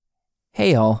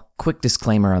Hey y'all, quick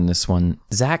disclaimer on this one.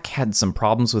 Zach had some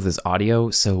problems with his audio,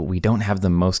 so we don't have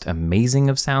the most amazing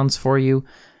of sounds for you,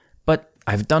 but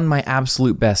I've done my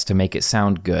absolute best to make it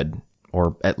sound good,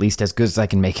 or at least as good as I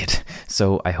can make it,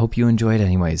 so I hope you enjoy it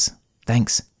anyways.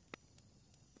 Thanks.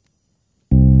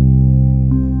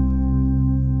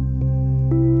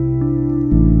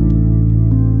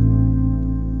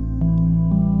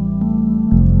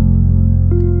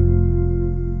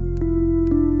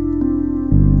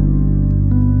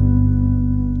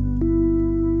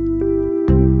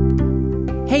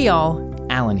 Hey y'all,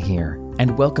 Alan here,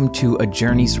 and welcome to A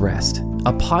Journey's Rest,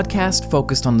 a podcast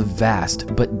focused on the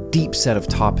vast but deep set of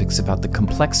topics about the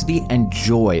complexity and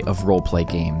joy of roleplay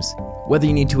games. Whether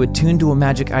you need to attune to a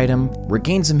magic item,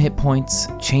 regain some hit points,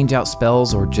 change out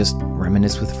spells, or just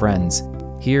reminisce with friends,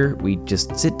 here we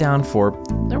just sit down for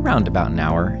around about an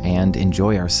hour and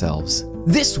enjoy ourselves.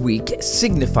 This week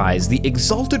signifies the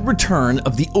exalted return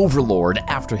of the overlord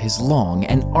after his long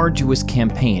and arduous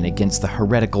campaign against the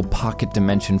heretical pocket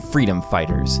dimension freedom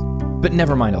fighters. But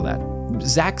never mind all that.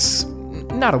 Zach's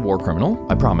not a war criminal,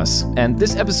 I promise. And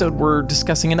this episode we're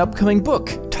discussing an upcoming book,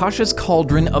 Tasha's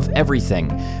Cauldron of Everything.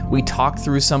 We talk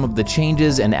through some of the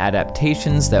changes and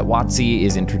adaptations that WotC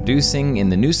is introducing in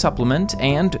the new supplement,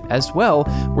 and as well,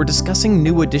 we're discussing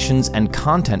new additions and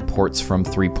content ports from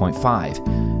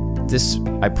 3.5. This,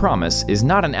 I promise, is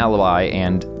not an alibi,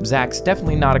 and Zach's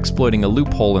definitely not exploiting a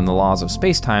loophole in the laws of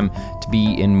spacetime to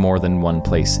be in more than one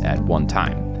place at one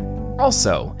time.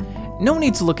 Also, no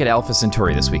need to look at Alpha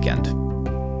Centauri this weekend.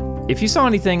 If you saw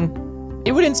anything,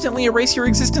 it would instantly erase your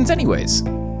existence anyways.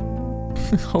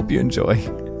 Hope you enjoy.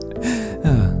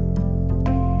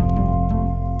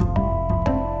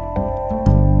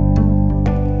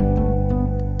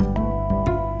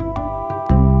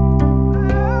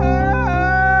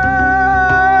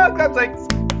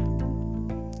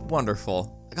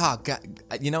 Wonderful. Oh, God.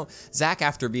 You know, Zach,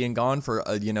 after being gone for,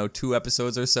 2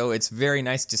 episodes or so, it's very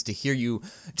nice just to hear you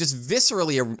just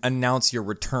viscerally announce your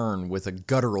return with a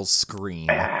guttural scream.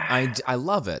 I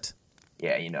love it.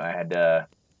 Yeah,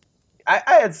 I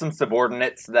had some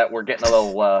subordinates that were getting a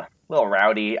little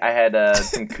rowdy. I had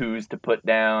some coups to put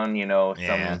down,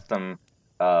 some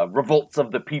revolts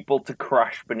of the people to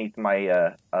crush beneath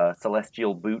my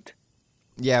celestial boot.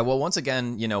 Yeah, well, once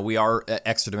again, we are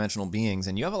extra-dimensional beings,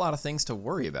 and you have a lot of things to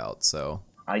worry about, so...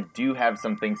 I do have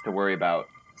some things to worry about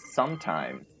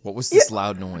sometimes. What was this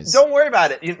loud noise? Don't worry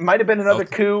about it. It might have been another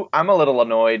coup. I'm a little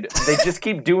annoyed. They just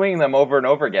keep doing them over and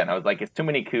over again. I was like, it's too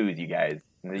many coups, you guys.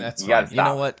 That's you gotta fine. stop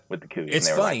You know what? With the coups. It's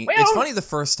funny. Like, it's funny the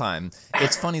first time.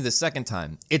 It's funny the second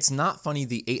time. It's not funny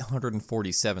the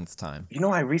 847th time.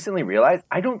 I recently realized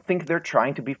I don't think they're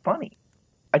trying to be funny.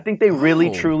 I think they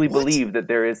really, truly believe that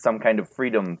there is some kind of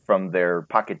freedom from their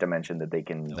pocket dimension that they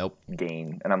can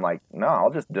gain. And I'm like, no,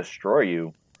 I'll just destroy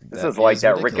you. This is like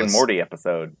that ridiculous Rick and Morty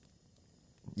episode.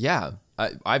 Yeah.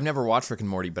 I've never watched Rick and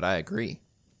Morty, but I agree.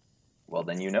 Well,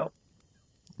 then you know.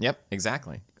 Yep,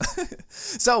 exactly.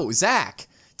 So, Zach,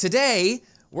 today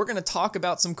we're going to talk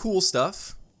about some cool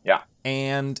stuff. Yeah.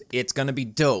 And it's going to be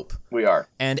dope. We are.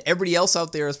 And everybody else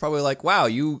out there is probably like, wow,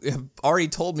 you have already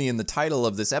told me in the title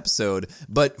of this episode.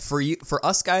 But for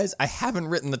us guys, I haven't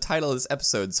written the title of this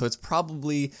episode, so it's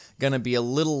probably going to be a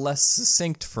little less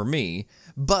succinct for me.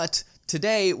 But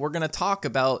today we're going to talk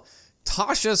about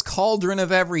Tasha's Cauldron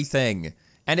of Everything.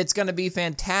 And it's going to be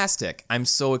fantastic. I'm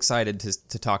so excited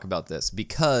to talk about this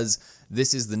because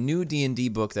this is the new D&D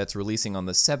book that's releasing on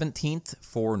the 17th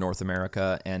for North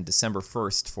America and December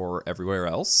 1st for everywhere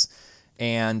else.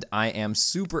 And I am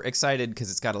super excited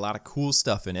because it's got a lot of cool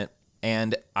stuff in it.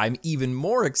 And I'm even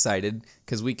more excited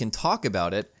because we can talk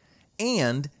about it.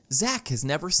 And Zach has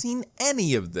never seen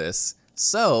any of this.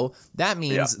 So that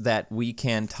means that we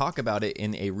can talk about it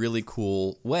in a really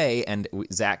cool way, and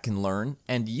Zach can learn,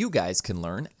 and you guys can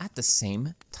learn at the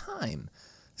same time.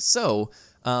 So,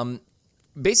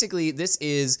 basically, this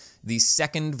is the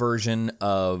second version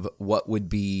of what would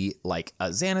be like a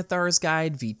Xanathar's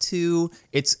Guide V2.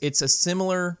 It's a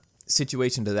similar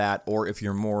situation to that, or if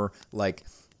you're more like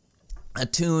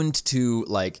attuned to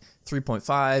like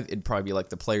 3.5, it'd probably be like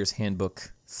the Player's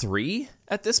Handbook 3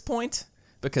 at this point.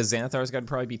 Because Xanathar's Guide would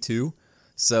probably be 2.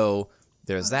 So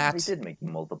there's that. They did make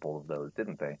multiple of those,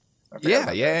 didn't they?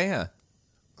 Yeah.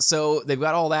 So they've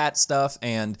got all that stuff,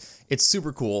 and it's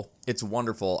super cool. It's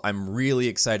wonderful. I'm really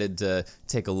excited to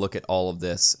take a look at all of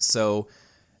this. So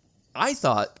I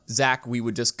thought, Zach, we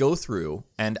would just go through,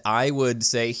 and I would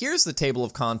say, here's the table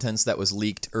of contents that was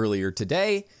leaked earlier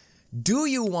today. Do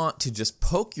you want to just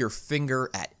poke your finger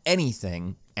at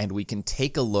anything, and we can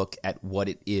take a look at what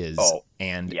it is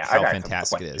and how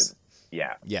fantastic it is?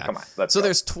 Yeah. Yeah. Come on. Let's so go.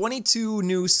 there's 22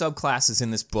 new subclasses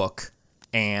in this book,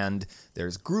 and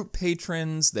there's group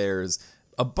patrons, there's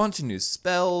a bunch of new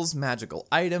spells, magical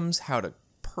items, how to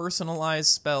personalize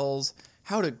spells,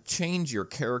 how to change your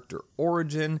character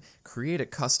origin, create a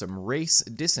custom race,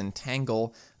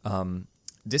 disentangle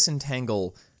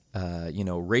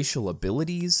racial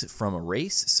abilities from a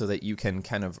race so that you can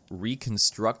kind of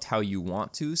reconstruct how you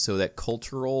want to, so that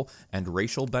cultural and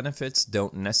racial benefits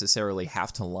don't necessarily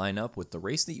have to line up with the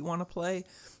race that you want to play.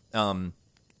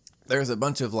 There's a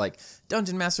bunch of like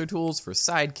dungeon master tools for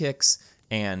sidekicks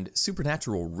and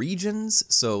supernatural regions,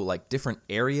 so like different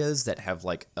areas that have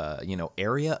like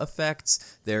area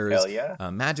effects. There's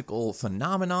magical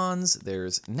phenomenons,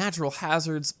 there's natural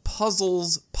hazards,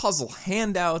 puzzles, puzzle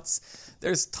handouts.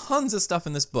 There's tons of stuff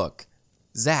in this book.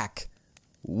 Zach,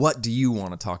 what do you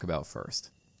want to talk about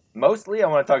first? Mostly I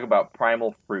want to talk about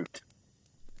primal fruit.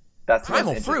 That's the most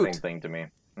Primal interesting fruit? thing to me.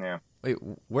 Yeah. Wait,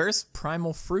 where's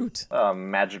primal fruit?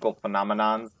 Magical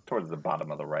phenomenons towards the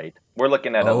bottom of the right. We're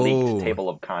looking at a leaked table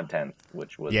of contents,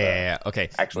 which was Okay.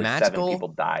 Actually, magical, 7 people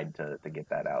died to get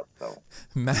that out. So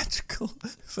magical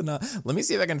Let me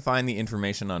see if I can find the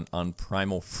information on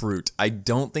primal fruit. I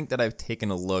don't think that I've taken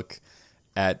a look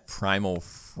at primal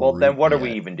fruit. Well, then what are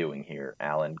we even doing here,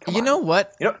 Alan? Come on. You know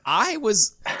what? I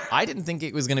didn't think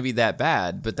it was going to be that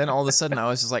bad, but then all of a sudden I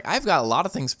was just like, I've got a lot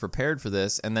of things prepared for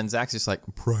this, and then Zach's just like,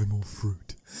 primal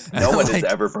fruit. And no one is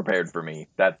ever prepared for me.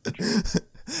 That's the truth.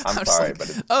 I'm sorry, like, but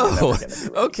it's never going to be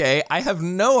right. Okay, I have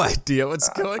no idea what's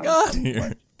going on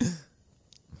here.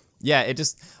 Yeah,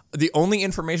 the only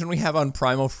information we have on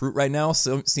primal fruit right now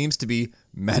seems to be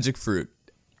magic fruit.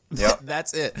 Yep.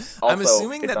 That's it. Also, I'm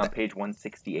assuming it's that on page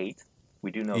 168.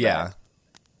 We do know yeah. that.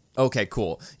 Okay,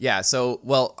 cool. Yeah, so,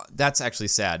 that's actually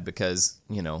sad because,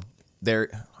 it's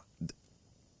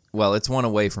one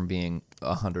away from being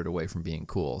 100 away from being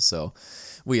cool. So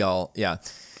we all, yeah.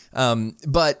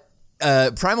 But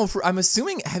primal fruit, I'm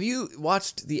assuming, have you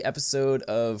watched the episode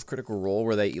of Critical Role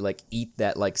where they like eat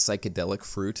that like psychedelic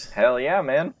fruit? Hell yeah,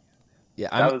 man. Yeah,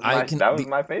 that was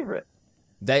my favorite.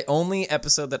 The only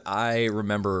episode that I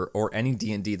remember, or any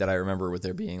D&D that I remember with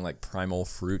there being like primal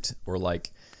fruit, or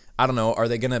like, I don't know, are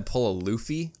they going to pull a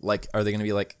Luffy? Like, are they going to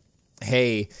be like,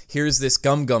 hey, here's this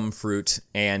gum fruit,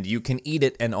 and you can eat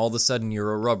it, and all of a sudden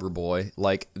you're a rubber boy?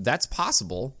 Like, that's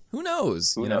possible. Who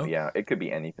knows? Who knows? Yeah, it could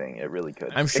be anything. It really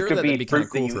could. I'm sure that'd be kind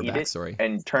of cool for a backstory.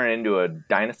 And turn it into a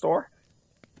dinosaur?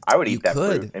 I would eat that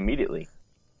fruit immediately.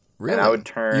 Really? And I would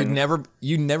turn.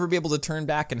 You'd never be able to turn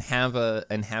back and have a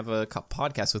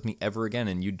podcast with me ever again,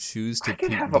 and you'd choose to become a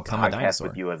dinosaur. I could have a podcast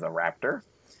with you as a raptor.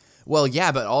 Well,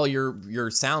 yeah, but all your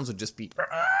sounds would just be.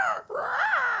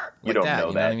 You don't know that. You know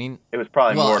what I mean? It was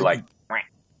probably more like.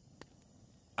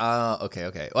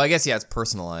 Okay. Well, I guess it's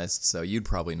personalized, so you'd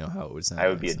probably know how it would sound. I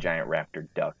would be a giant raptor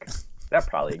duck. That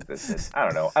probably existed. I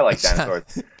don't know. I like dinosaurs.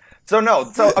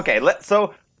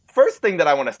 So first thing that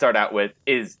I want to start out with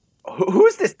is.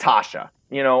 Who's this Tasha?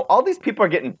 All these people are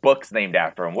getting books named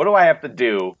after him. What do I have to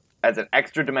do as an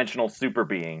extra-dimensional super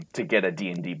being to get a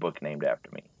D&D book named after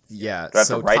me? Yeah, do I have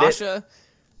to write Tasha... it?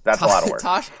 That's a lot of work.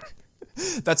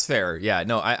 That's fair. Yeah,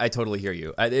 no, I totally hear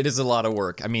you. It is a lot of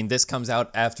work. I mean, this comes out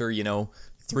after, 3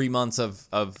 months of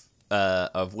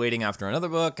waiting after another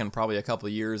book and probably a couple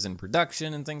of years in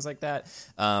production and things like that.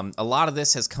 A lot of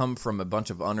this has come from a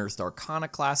bunch of Unearthed Arcana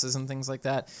classes and things like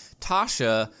that.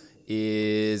 Tasha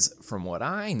is, from what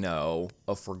I know,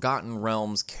 a Forgotten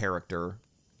Realms character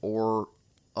or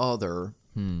other.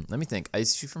 Let me think.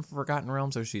 Is she from Forgotten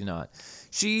Realms or is she not?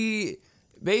 She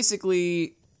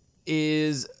basically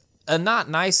is a not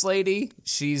nice lady.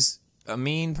 She's a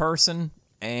mean person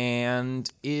and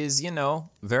is,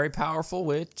 very powerful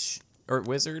witch or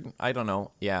wizard. I don't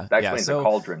know. Yeah. That explains the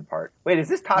Cauldron part. Wait, is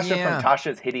this Tasha from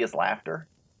Tasha's Hideous Laughter?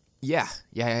 Yeah.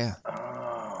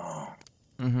 Oh.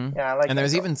 Mm-hmm. Yeah, I like. And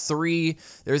there's even three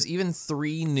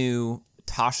new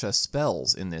Tasha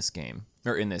spells in this game,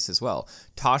 or in this as well.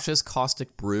 Tasha's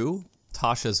Caustic Brew,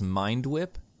 Tasha's Mind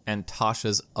Whip, and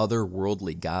Tasha's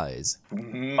Otherworldly Guise.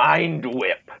 Mind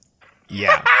Whip.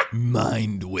 Yeah,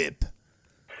 Mind Whip.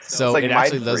 So it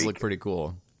actually does look pretty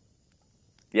cool.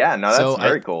 Yeah, no, that's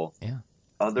very cool. Yeah.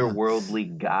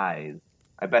 Otherworldly Guise.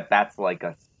 I bet that's like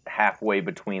a halfway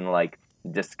between like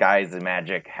disguise and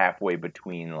magic, halfway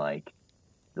between like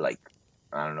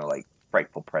I don't know, like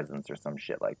frightful presence or some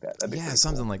shit like that. Yeah,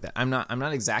 something like that. I'm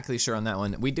not exactly sure on that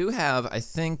one. We do have, I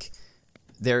think,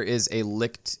 there is a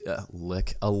link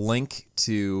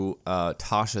to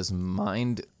Tasha's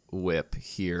Mind Whip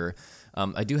here.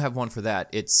 I do have one for that.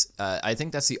 It's I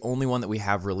think that's the only one that we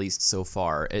have released so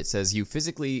far. It says you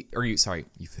physically.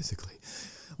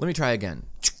 Let me try again.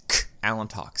 Alan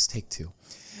talks, take 2.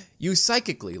 You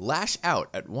psychically lash out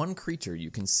at one creature you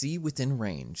can see within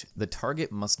range. The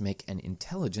target must make an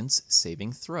intelligence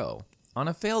saving throw. On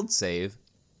a failed save,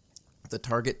 the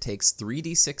target takes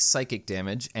 3d6 psychic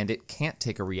damage, and it can't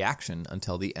take a reaction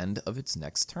until the end of its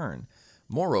next turn.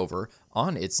 Moreover,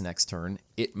 on its next turn,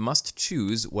 it must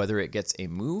choose whether it gets a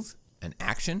move, an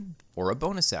action, or a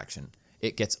bonus action.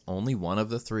 It gets only one of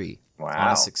the 3. Wow.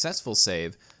 On a successful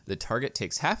save, the target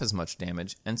takes half as much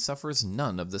damage and suffers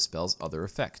none of the spell's other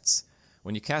effects.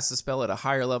 When you cast the spell at a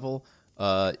higher level,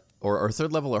 or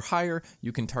 3rd level or higher,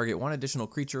 you can target one additional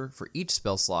creature for each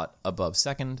spell slot above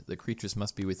 2nd. The creatures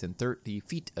must be within 30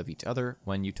 feet of each other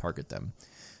when you target them.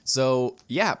 So,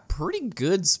 yeah, pretty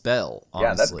good spell, honestly.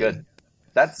 Yeah, that's good.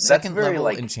 That's second very, level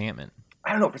like, enchantment.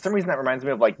 I don't know, for some reason that reminds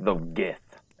me of, like, the Gith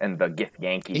and the Gith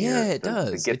Yankee. Yeah, it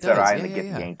does. The Gith Sarai and the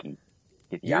Gith Yankee.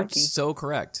 Gith You're Yankee? so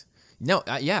correct. No,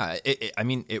 yeah, I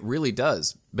mean, it really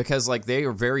does, because, like, they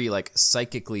are very, like,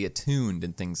 psychically attuned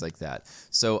and things like that.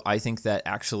 So I think that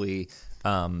actually,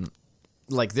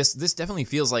 like, this definitely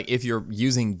feels like if you're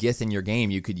using Gith in your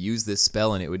game, you could use this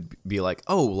spell and it would be like,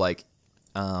 oh, like,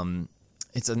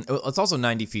 it's also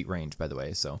 90 feet range, by the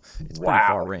way, so it's pretty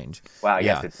far range. Wow,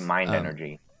 yeah. yes, it's mind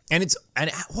energy. And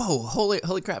whoa,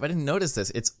 holy crap, I didn't notice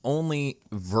this. It's only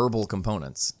verbal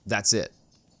components. That's it.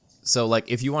 So, like,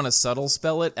 if you want to subtle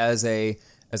spell it as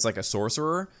like a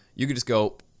sorcerer, you could just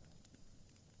go,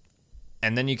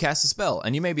 and then you cast a spell.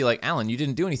 And you may be like, Alan, you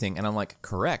didn't do anything. And I'm like,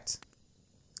 correct.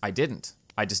 I didn't.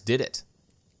 I just did it.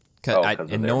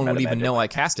 And no one would even know I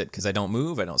cast it, because I don't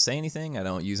move, I don't say anything, I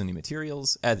don't use any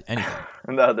materials, anything.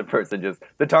 And the other person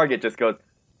the target just goes,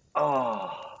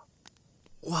 oh.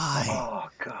 Why? Oh,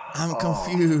 God. I'm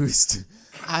confused.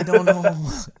 I don't know.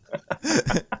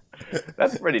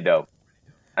 That's pretty dope.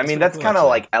 I mean, that's kind of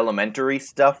like elementary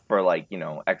stuff for, like, you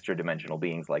know, extra dimensional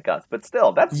beings like us. But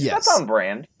still, that's on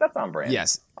brand. That's on brand.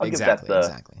 Yes, I'll exactly, give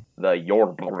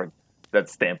that that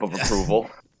stamp of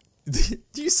approval.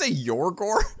 Do you say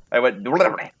Yorgor? I went. Okay,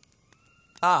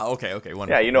 wonderful.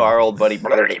 Yeah, you know our old buddy.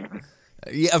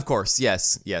 Yeah, of course.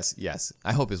 Yes.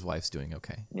 I hope his wife's doing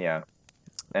okay. Yeah,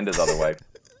 and his other wife.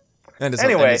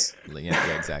 Anyway.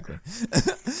 Yeah, exactly.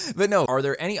 But no, are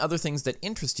there any other things that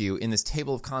interest you in this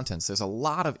table of contents? There's a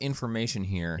lot of information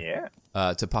here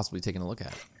to possibly take a look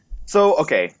at. So,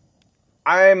 okay,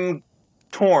 I'm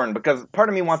torn because part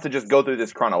of me wants to just go through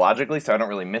this chronologically so I don't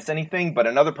really miss anything, but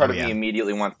another part of me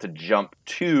immediately wants to jump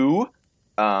to,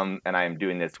 and I am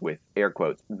doing this with air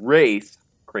quotes, race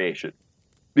creation,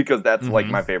 because that's like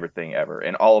my favorite thing ever.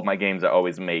 In all of my games, I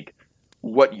always make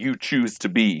what you choose to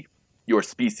be, your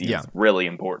species, really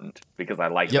important, because I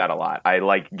like that a lot. I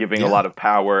like giving a lot of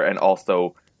power and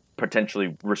also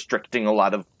potentially restricting a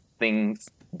lot of things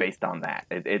based on that.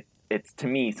 It's to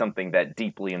me something that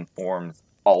deeply informs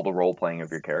all the role playing of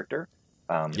your character.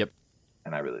 And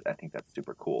I think that's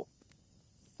super cool.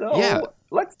 So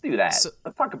let's do that.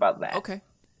 Let's talk about that. Okay.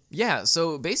 Yeah,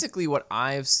 so basically what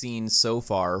I've seen so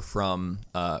far from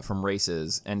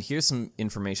races, and here's some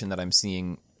information that I'm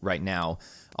seeing right now.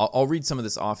 I'll read some of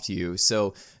this off to you.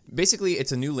 So basically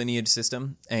it's a new lineage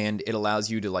system, and it allows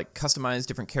you to, like, customize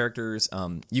different characters.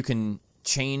 You can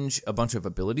change a bunch of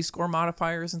ability score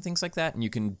modifiers and things like that, and you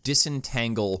can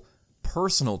disentangle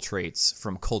personal traits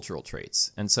from cultural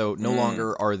traits. And so no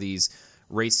longer are these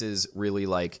races really,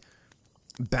 like,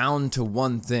 bound to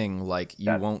one thing. Like,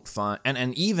 you won't find,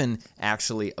 and even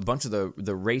actually a bunch of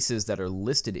the races that are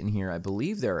listed in here, I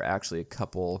believe there are actually a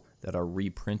couple that are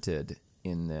reprinted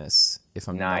in this, if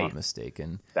I'm not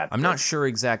mistaken. I'm not sure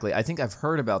exactly. I think I've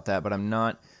heard about that, but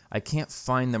I can't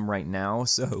find them right now,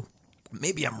 so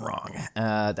maybe I'm wrong.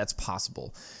 That's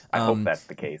possible. I hope that's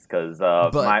the case, because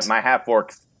my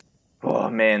half-orcs, oh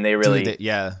man, they really,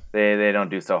 they don't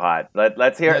do so hot.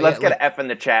 Let's get an F in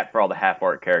the chat for all the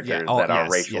half-orc characters that are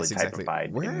racially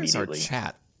typified. Where is our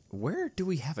chat? Where do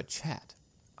we have a chat?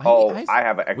 I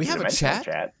have an extra dimensional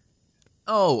chat.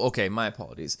 Oh, okay. My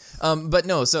apologies. But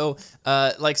no. So,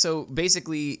 so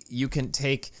basically, you can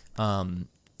take, it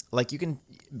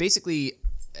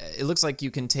looks like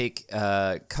you can take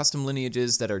custom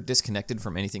lineages that are disconnected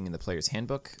from anything in the player's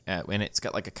handbook, and it's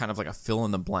got like a kind of like a fill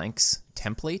in the blanks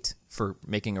template for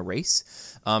making a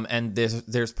race. And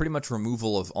there's pretty much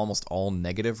removal of almost all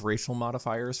negative racial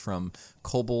modifiers from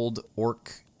kobold,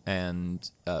 orc, and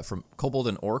from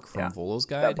Volo's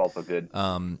Guide. That's also good.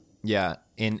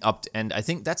 And I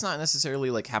think that's not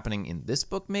necessarily like happening in this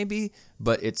book, maybe,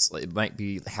 but it might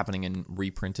be happening in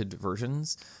reprinted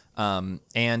versions. And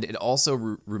it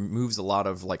also removes a lot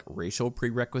of like racial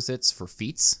prerequisites for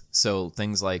feats. So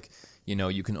things like,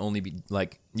 you can only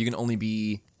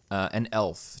be an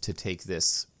elf to take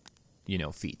this,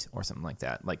 feat or something like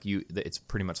that. Like it's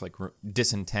pretty much like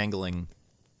disentangling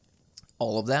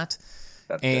all of that.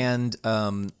 That's and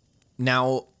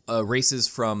now races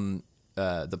from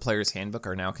the player's handbook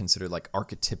are now considered like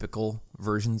archetypical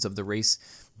versions of the race,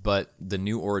 but the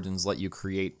new origins let you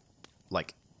create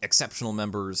like exceptional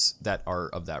members that are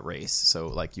of that race. So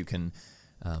like you can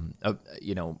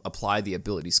apply the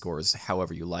ability scores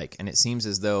however you like, and it seems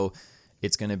as though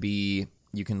it's going to be,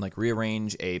 you can like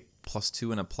rearrange a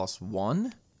 +2 and a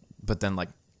 +1, but then like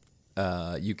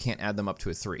you can't add them up to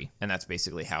a 3, and that's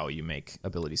basically how you make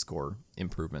ability score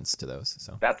improvements to those.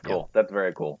 So that's cool. Yeah. That's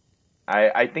very cool.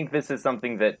 I think this is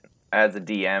something that as a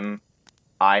DM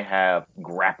I have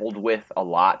grappled with a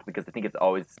lot, because I think it's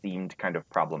always seemed kind of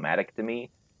problematic to me,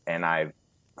 and I've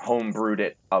homebrewed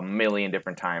it a million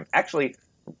different times. Actually,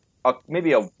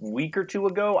 maybe a week or two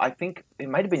ago, I think it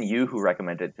might have been you who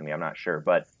recommended it to me, I'm not sure,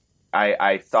 but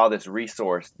I saw this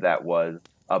resource that was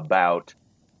about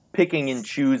picking and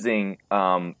choosing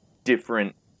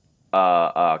different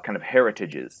kind of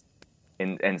heritages.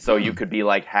 And so you could be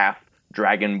like half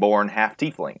dragonborn, half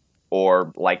tiefling,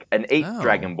 or like an 8th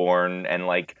dragonborn and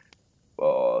like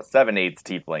 7/8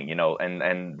 tiefling,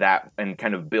 and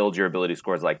kind of build your ability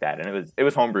scores like that. And it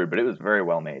was homebrewed, but it was very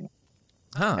well made.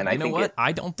 Huh, and you know what?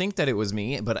 I don't think that it was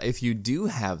me, but if you do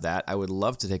have that, I would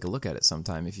love to take a look at it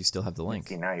sometime if you still have the link.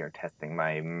 See, now you're testing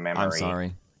my memory. I'm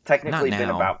sorry. Technically been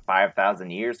about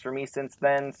 5,000 years for me since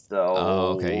then, so...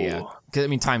 Oh, okay, yeah.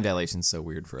 Because, time dilation's so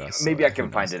weird for us. Maybe I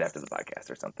can find it after the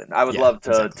podcast or something. I would love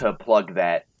to plug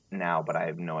that now, but I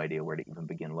have no idea where to even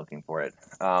begin looking for it.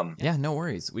 Yeah, no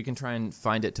worries. We can try and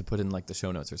find it to put in like the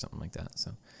show notes or something like that.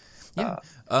 So, yeah.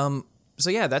 So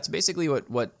yeah, that's basically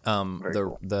what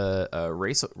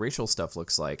the racial stuff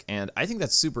looks like, and I think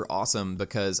that's super awesome,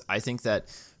 because I think that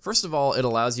first of all, it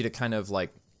allows you to kind of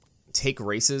like take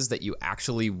races that you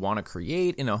actually want to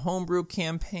create in a homebrew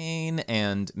campaign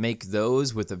and make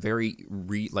those with a very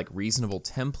reasonable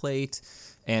template.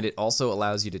 And it also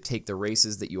allows you to take the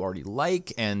races that you already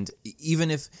like, and even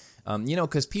if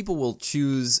because people will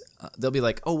choose, they'll be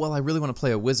like, oh well, I really want to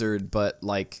play a wizard, but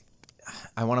like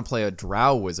I want to play a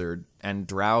drow wizard, and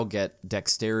drow get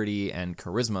dexterity and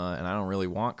charisma, and I don't really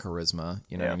want charisma,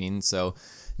 you know what I mean? So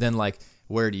then like,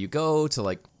 where do you go to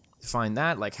like find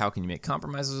that? Like, how can you make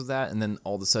compromises with that? And then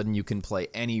all of a sudden you can play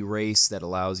any race that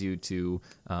allows you to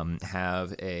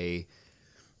have a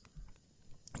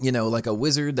like a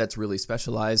wizard that's really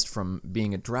specialized from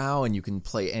being a drow, and you can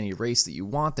play any race that you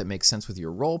want that makes sense with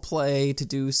your role play to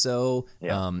do so.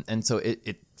 And so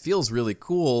it feels really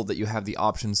cool that you have the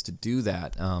options to do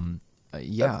that. I'm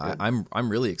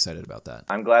really excited about that.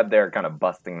 I'm glad they're kind of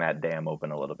busting that dam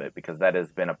open a little bit, because that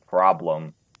has been a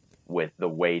problem with the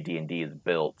way D&D is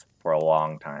built for a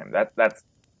long time.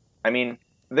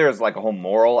 There's like a whole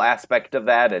moral aspect of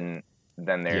that, and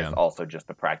then there's also just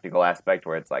the practical aspect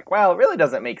where it's like, well, it really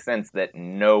doesn't make sense that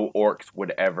no orcs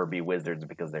would ever be wizards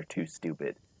because they're too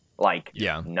stupid. Like,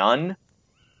 none.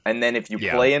 And then if you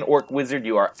play an orc wizard,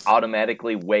 you are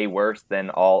automatically way worse than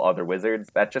all other wizards.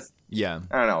 That just... I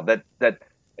don't know.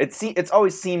 It's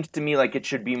always seemed to me like it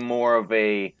should be more of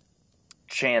a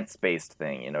chance-based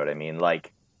thing, you know what I mean?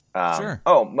 Like, sure.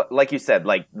 Oh, like you said,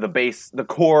 like the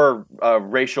core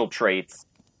racial traits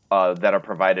that are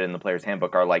provided in the player's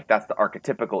handbook are like, that's the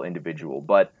archetypical individual.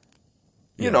 But,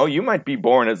 you know, you might be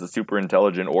born as a super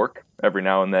intelligent orc every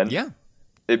now and then. Yeah.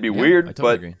 It'd be weird, I totally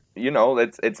but, agree.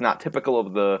 It's not typical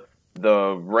of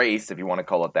the race, if you want to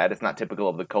call it that. It's not typical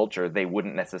of the culture. They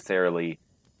wouldn't necessarily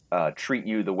treat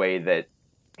you the way that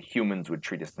humans would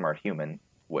treat a smart human,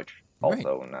 which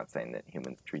also, I'm not saying that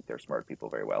humans treat their smart people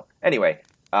very well. Anyway,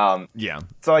 so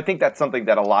I think that's something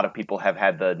that a lot of people have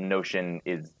had the notion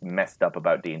is messed up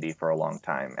about D&D for a long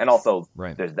time. And also,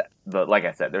 there's like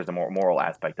I said, there's a more moral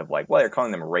aspect of like, well, you're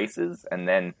calling them races and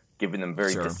then giving them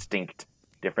very distinct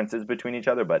differences between each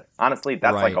other. But honestly,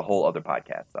 that's like a whole other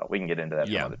podcast, so we can get into that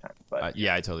some other time. But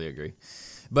I totally agree.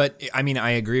 But I mean, I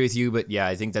agree with you, but yeah,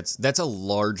 I think that's a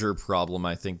larger problem,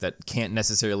 I think, that can't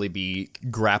necessarily be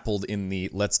grappled in the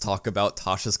let's talk about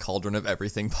Tasha's Cauldron of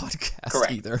Everything podcast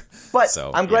either. But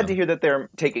I'm glad to hear that they're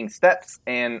taking steps,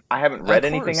 and I haven't read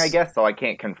anything, I guess, so I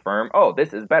can't confirm, oh,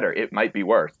 this is better. It might be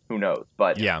worse. Who knows?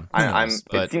 But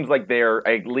it seems like they're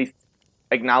at least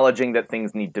acknowledging that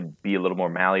things need to be a little more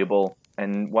malleable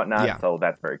and whatnot, so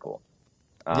that's very cool.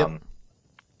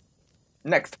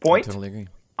 Next point. I totally agree.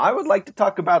 I would like to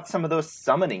talk about some of those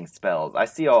summoning spells. I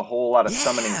see a whole lot of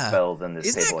summoning spells in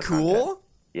this table of content. Isn't that cool?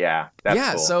 Yeah,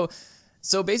 that's cool.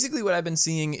 So basically what I've been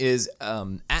seeing is,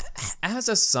 as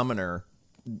a summoner,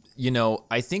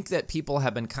 I think that people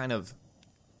have been kind of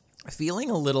feeling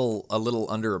a little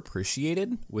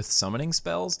underappreciated with summoning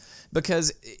spells,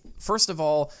 because first of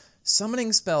all,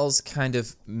 summoning spells kind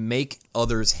of make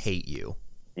others hate you.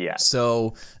 Yeah.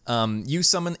 So you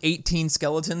summon 18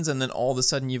 skeletons, and then all of a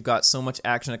sudden you've got so much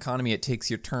action economy, it takes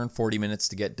your turn 40 minutes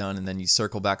to get done, and then you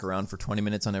circle back around for 20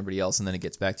 minutes on everybody else, and then it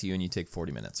gets back to you and you take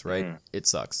 40 minutes, right? It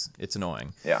sucks. It's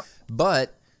annoying. Yeah.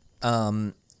 But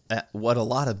what a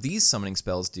lot of these summoning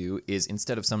spells do is,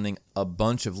 instead of summoning a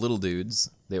bunch of little dudes,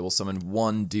 they will summon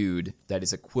one dude that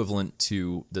is equivalent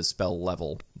to the spell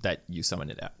level that you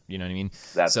summon it at. You know what I mean?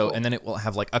 That's cool. And then it will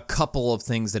have like a couple of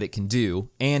things that it can do,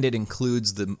 and it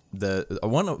includes the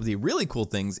one of the really cool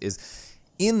things is,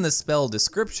 in the spell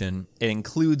description, it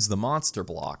includes the monster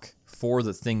block for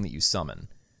the thing that you summon.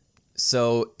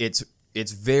 So it's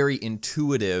very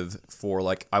intuitive for,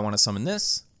 like, I want to summon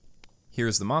this.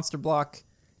 Here's the monster block.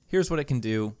 Here's what it can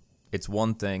do. It's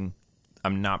one thing.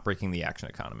 I'm not breaking the action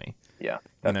economy. Yeah,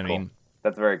 that's cool. I mean?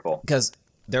 That's very cool. Because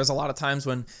there's a lot of times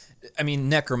when, I mean,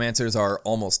 necromancers are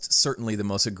almost certainly the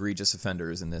most egregious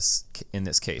offenders in this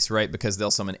case, right? Because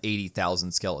they'll summon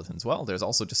 80,000 skeletons. Well, there's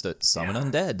also just a summon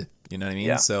undead. You know what I mean?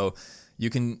 Yeah. So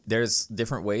there's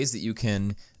different ways that you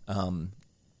can,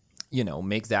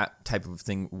 make that type of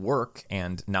thing work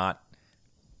and not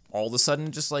all of a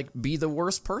sudden just like be the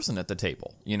worst person at the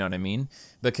table. You know what I mean?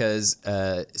 Because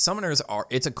summoners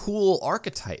it's a cool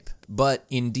archetype, but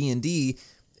in D&D,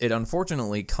 it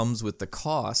unfortunately comes with the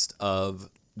cost of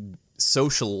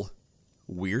social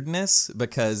weirdness,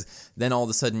 because then all of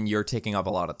a sudden you're taking up a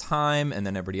lot of time, and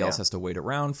then everybody else has to wait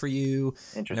around for you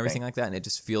and everything like that, and it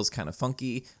just feels kind of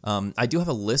funky. I do have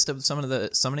a list of some of the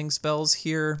summoning spells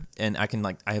here, and I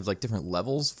have like different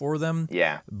levels for them.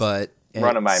 Yeah. But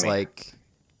Run them by it's me. like...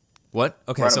 What?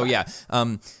 Okay, so yeah.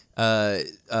 Summon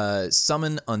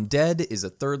Undead is a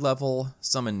 3rd level.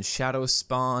 Summon Shadow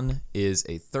Spawn is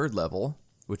a 3rd level,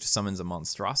 which summons a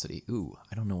monstrosity. Ooh,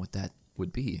 I don't know what that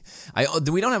would be.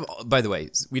 We don't have, by the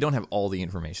way, we don't have all the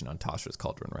information on Tasha's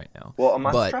Cauldron right now. Well, a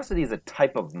monstrosity is a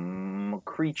type of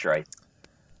creature,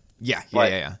 Yeah.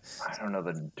 I don't know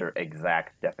the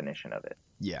exact definition of it.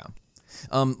 Yeah.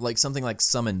 Like something like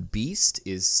Summon Beast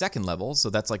is 2nd level, so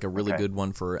that's like a really good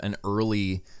one for an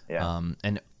early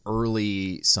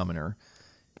summoner.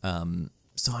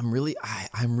 So I'm really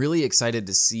excited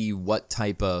to see what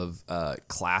type of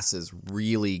classes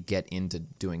really get into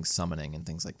doing summoning and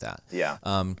things like that. Yeah.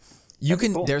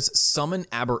 There's Summon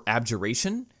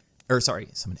Abjuration.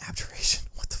 Summon Abjuration.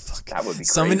 What the fuck? That would be crazy.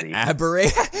 Summon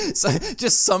Aberration.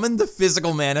 Just summon the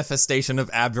physical manifestation of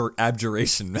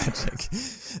abjuration magic.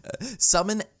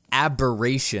 Summon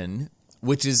Aberration,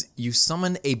 which is you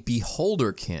summon a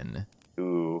Beholderkin.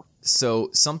 Ooh. So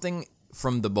something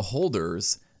from the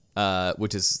Beholders,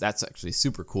 that's actually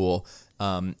super cool,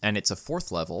 and it's a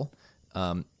 4th level.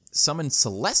 Summon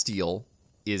Celestial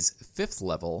is 5th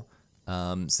level.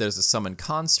 So there's a Summon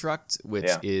Construct, which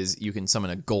is you can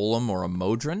summon a Golem or a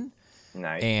Modron.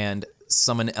 Nice. And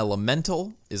Summon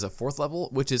Elemental is a 4th level,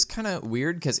 which is kind of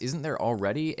weird, because isn't there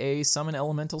already a Summon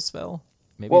Elemental spell?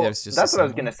 Maybe there's just that's what I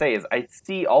was going to say, is I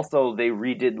see also they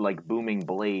redid like Booming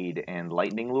Blade and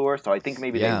Lightning Lure, so I think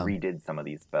maybe they redid some of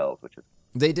these spells, which is...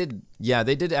 They did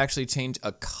actually change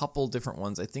a couple different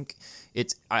ones. I think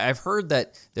I've heard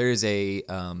that there was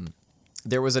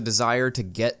a desire to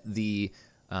get the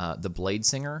Blade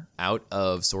Singer out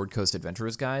of Sword Coast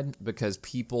Adventurer's Guide, because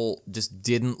people just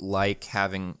didn't like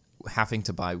having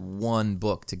to buy one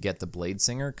book to get the Blade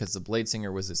Singer, because the Blade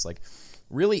Singer was this like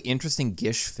really interesting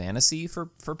gish fantasy for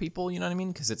people, you know what I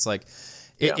mean? Because it's like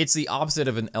it's the opposite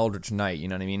of an Eldritch Knight, you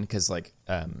know what I mean? Because like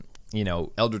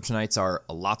Eldritch Knights are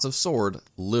lots of sword,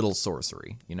 little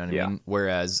sorcery, you know what I mean?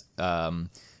 Whereas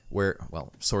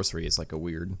sorcery is like a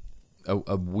weird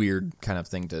kind of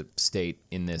thing to state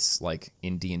in this, like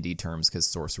in D&D terms, because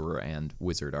sorcerer and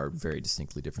wizard are very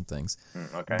distinctly different things.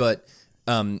 Okay. But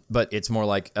it's more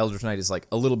like Eldritch Knight is like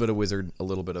a little bit of wizard, a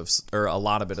lot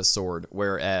of bit of sword,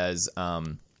 whereas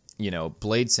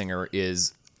Blade Singer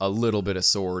is a little bit of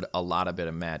sword, a lot of bit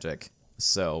of magic.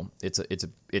 So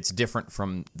it's different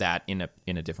from that in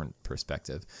a different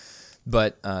perspective.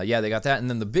 But they got that, and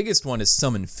then the biggest one is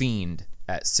Summon Fiend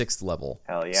at 6th level.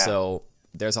 Hell yeah! So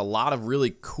there's a lot of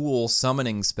really cool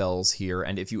summoning spells here,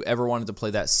 and if you ever wanted to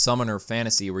play that summoner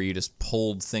fantasy where you just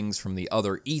pulled things from the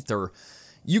other ether,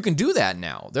 you can do that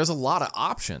now. There's a lot of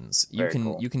options.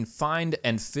 You can find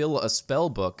and fill a spell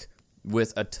book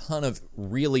with a ton of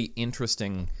really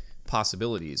interesting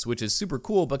possibilities, which is super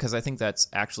cool, because I think that's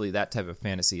actually that type of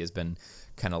fantasy has been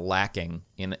kind of lacking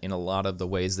in a lot of the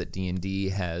ways that D&D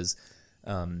has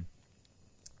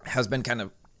been kind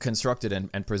of constructed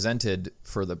and presented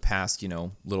for the past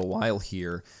little while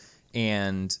here.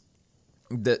 And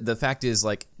the fact is,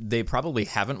 like, they probably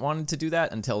haven't wanted to do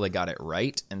that until they got it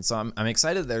right. And so I'm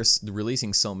excited they're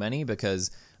releasing so many,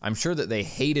 because I'm sure that they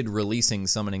hated releasing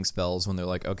summoning spells when they're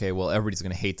like, okay, well, everybody's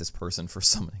going to hate this person for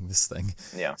summoning this thing.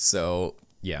 Yeah. So,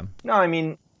 yeah. No, I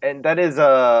mean, and that is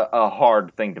a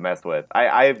hard thing to mess with.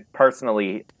 I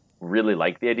personally really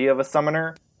like the idea of a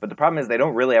summoner, but the problem is they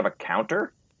don't really have a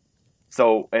counter.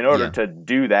 So in order to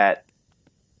do that...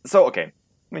 So, okay,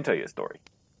 let me tell you a story.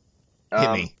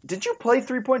 Hit me. Did you play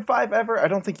 3.5 ever? I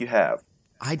don't think you have.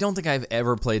 I don't think I've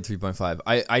ever played 3.5.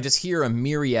 I just hear a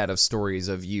myriad of stories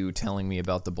of you telling me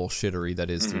about the bullshittery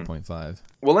that is 3.5.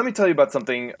 Well, let me tell you about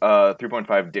something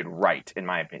 3.5 did right, in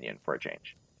my opinion, for a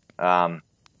change.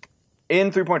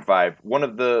 In 3.5, one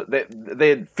of they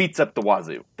had feats up the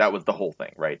wazoo. That was the whole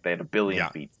thing, right? They had 1 billion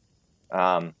feats.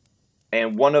 And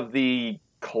one of the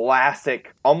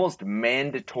classic, almost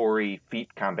mandatory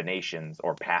feat combinations,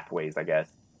 or pathways, I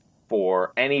guess,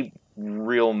 for any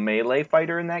real melee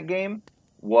fighter in that game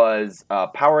was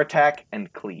power attack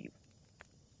and cleave.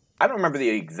 I don't remember the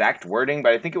exact wording,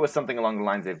 but I think it was something along the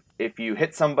lines of, if you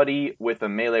hit somebody with a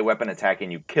melee weapon attack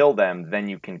and you kill them, then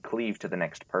you can cleave to the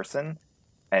next person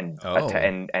and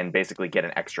and basically get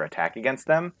an extra attack against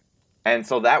them. And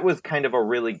so that was kind of a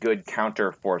really good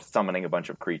counter for summoning a bunch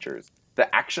of creatures.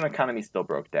 The action economy still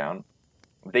broke down.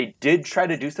 They did try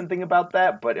to do something about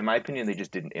that, but in my opinion, they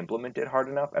just didn't implement it hard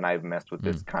enough, and I've messed with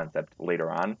this concept later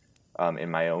on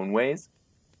in my own ways.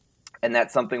 And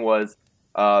that something was...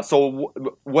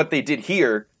 what they did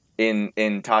here in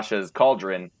Tasha's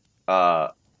Cauldron,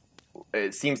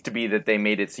 it seems to be that they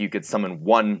made it so you could summon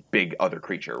one big other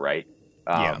creature, right?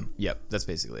 That's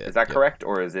basically it. Is that correct,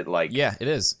 or is it like... Yeah, it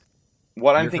is.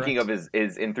 What I'm thinking of is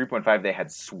in 3.5 they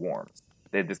had swarms.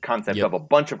 They had this concept of a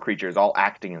bunch of creatures all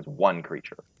acting as one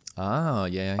creature. Oh,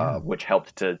 yeah. Which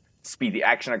helped to speed the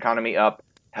action economy up,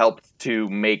 helped to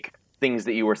make things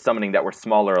that you were summoning that were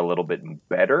smaller a little bit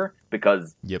better,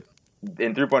 because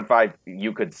in 3.5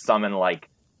 you could summon like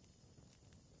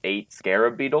 8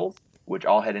 scarab beetles, which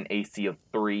all had an AC of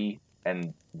 3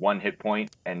 and 1 hit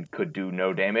point and could do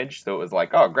no damage. So it was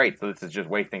like, oh great, so this is just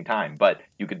wasting time. But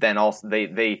you could then also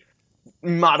they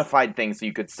modified things so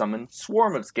you could summon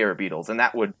swarm of scarab beetles, and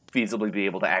that would feasibly be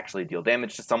able to actually deal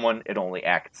damage to someone. It only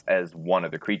acts as one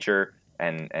other creature,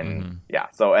 and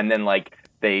so, and then like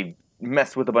they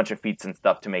messed with a bunch of feats and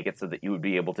stuff to make it so that you would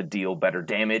be able to deal better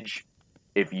damage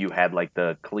if you had like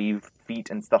the cleave feat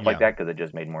and stuff like that, because it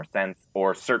just made more sense,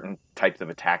 or certain types of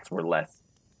attacks were less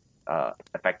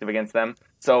effective against them.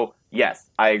 So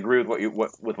yes, I agree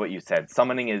with what you said.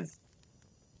 Summoning is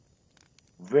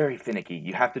very finicky.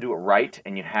 You have to do it right,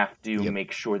 and you have to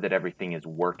make sure that everything is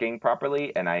working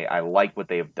properly, and I like what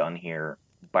they have done here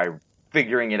by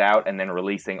figuring it out and then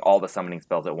releasing all the summoning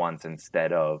spells at once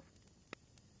instead of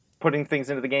putting things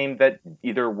into the game that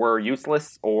either were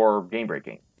useless or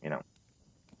game-breaking,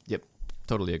 Yep,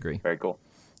 totally agree. Very cool.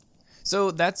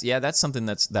 So that's something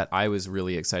that I was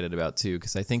really excited about too,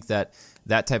 because I think that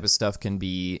type of stuff can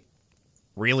be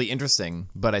really interesting,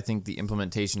 but I think the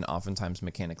implementation oftentimes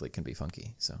mechanically can be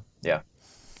funky. So yeah,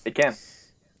 it can.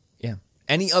 Yeah.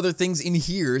 Any other things in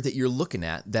here that you're looking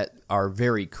at that are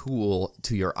very cool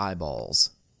to your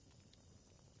eyeballs?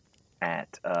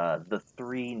 At the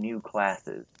 3 new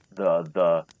classes,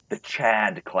 the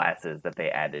Chad classes that they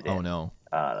added in.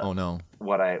 Oh no.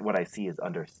 What I see is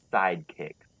under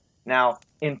sidekick. Now,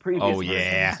 in previous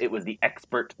versions, it was the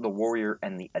expert, the warrior,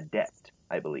 and the adept,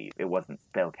 I believe. It wasn't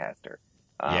spellcaster.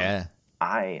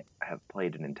 I have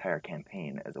played an entire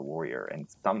campaign as a warrior and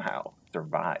somehow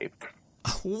survived.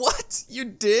 What? You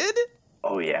did?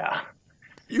 Oh, yeah.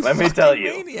 Let me tell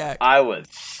you, maniac. I was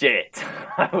shit.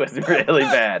 I was really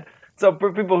bad. So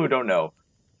for people who don't know,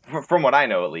 from what I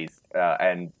know at least,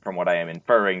 and from what I am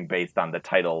inferring based on the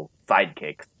title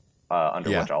Sidekicks,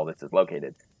 under which all this is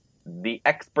located, the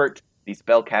expert, the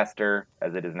spellcaster,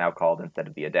 as it is now called instead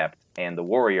of the adept, and the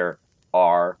warrior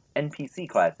are NPC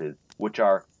classes, which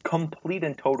are complete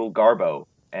and total garbo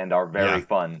and are very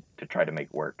fun to try to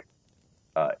make work,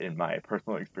 in my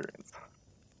personal experience.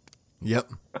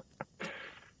 Yep.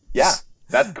 Yeah,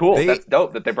 that's cool. That's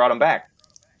dope that they brought them back.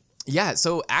 Yeah,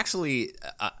 so actually,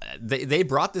 they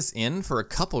brought this in for a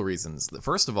couple reasons.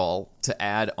 First of all, to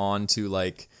add on to,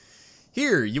 like,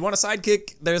 here, you want a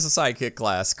sidekick? There's a sidekick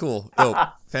class. Cool. Dope.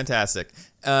 Fantastic.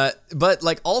 But,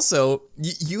 like, also,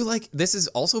 you like, this is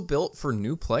also built for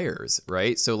new players,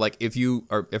 right? So, like, if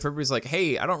everybody's like,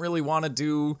 hey, I don't really want to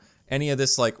do any of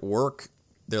this, like, work,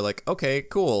 they're like, okay,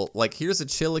 cool. Like, here's a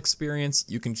chill experience.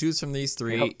 You can choose from these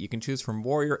 3. Yep. You can choose from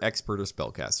warrior, expert, or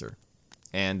spellcaster.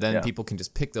 And then people can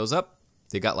just pick those up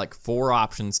They got like 4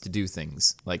 options to do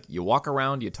things. Like you walk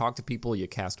around, you talk to people, you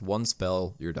cast 1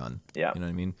 spell, you're done. Yeah. You know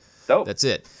what I mean? So that's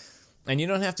it. And you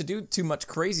don't have to do too much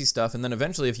crazy stuff. And then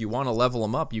eventually, if you want to level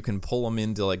them up, you can pull them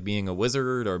into like being a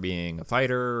wizard or being a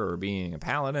fighter or being a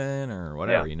paladin or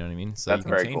whatever. You know what I mean? So that's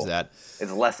you can change that.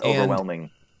 It's less overwhelming.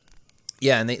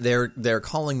 Yeah, and they're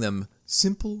calling them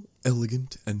simple,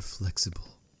 elegant, and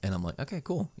flexible. And I'm like, okay,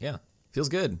 cool. Yeah, feels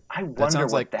good. I wonder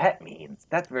what that means.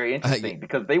 That's very interesting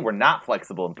because they were not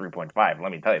flexible in 3.5.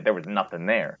 Let me tell you, there was nothing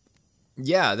there.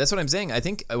 Yeah, that's what I'm saying. I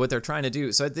think what they're trying to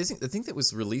do. So I think that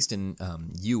was released in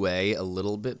UA a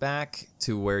little bit back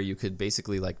to where you could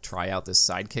basically like try out this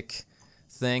sidekick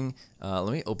thing.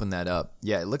 Let me open that up.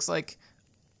 Yeah, it looks like.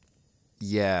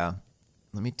 Yeah,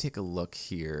 let me take a look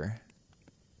here.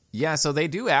 Yeah, so they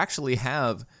do actually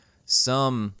have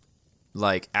some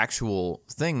like actual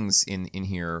things in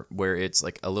here where it's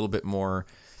like a little bit more.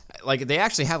 Like they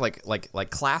actually have like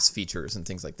class features and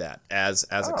things like that as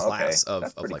a class of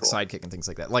like cool. Sidekick and things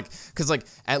like that. Like because like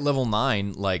at level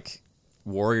 9, like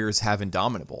warriors have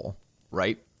Indomitable,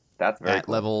 right? That's very at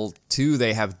cool. Level 2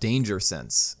 they have Danger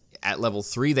Sense. At level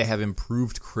 3 they have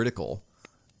improved critical.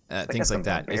 Things like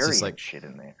that. It's just like shit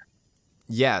in there.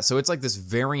 Yeah, so it's like this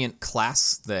variant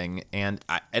class thing, and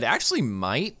it actually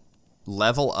might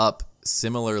level up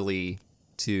similarly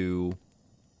to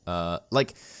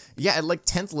like. Yeah, at like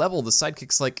 10th level, the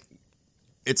sidekick's like,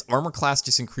 its armor class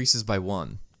just increases by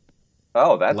 1.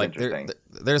 Oh, that's like, interesting.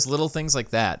 There's little things like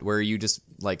that where you just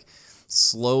like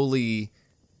slowly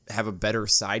have a better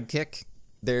sidekick.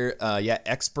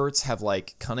 Experts have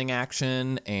like cunning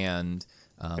action and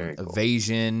cool.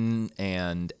 Evasion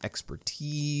and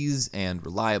expertise and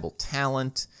reliable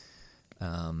talent.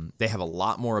 They have a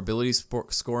lot more ability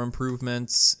score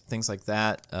improvements, things like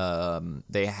that.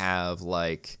 They have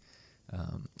like.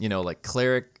 Like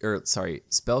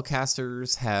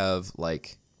spellcasters have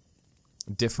like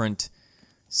different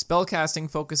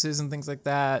spellcasting focuses and things like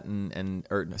that,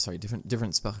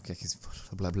 different spell.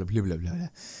 Blah blah blah blah blah.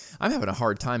 I'm having a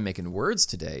hard time making words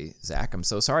today, Zach. I'm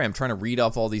so sorry. I'm trying to read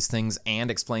off all these things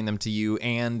and explain them to you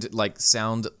and like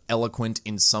sound eloquent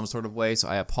in some sort of way. So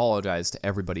I apologize to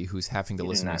everybody who's having to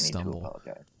listen to me stumble. You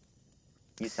apologize.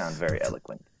 You sound very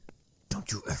eloquent. Don't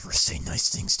you ever say nice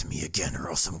things to me again or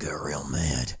else I'm going to get real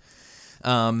mad.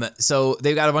 So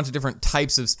they've got a bunch of different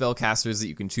types of spellcasters that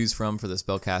you can choose from for the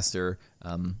spellcaster.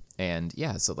 And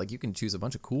yeah, so like you can choose a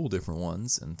bunch of cool different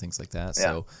ones and things like that.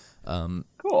 Yeah. So,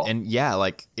 cool. And yeah,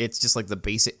 like it's just like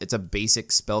it's a basic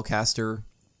spellcaster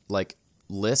like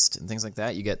list and things like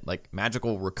that. You get like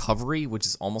magical recovery, which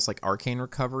is almost like arcane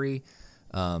recovery.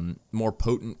 More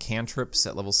potent cantrips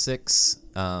at level 6.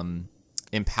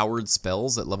 Empowered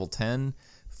spells at level 10,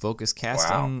 focus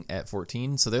casting at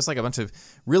 14. So there's like a bunch of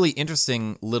really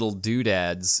interesting little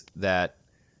doodads that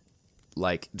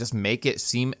like just make it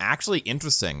seem actually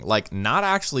interesting. Like not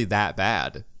actually that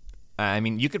bad. I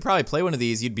mean, you could probably play one of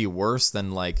these, you'd be worse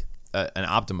than like an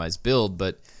optimized build,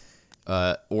 but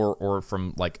or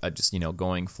from like just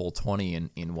going full 20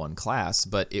 in one class,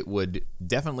 but it would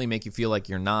definitely make you feel like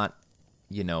you're not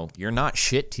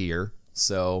shit tier.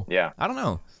 So yeah, I don't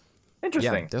know.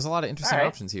 Interesting. Yeah, there's a lot of interesting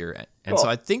options here. And so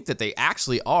I think that they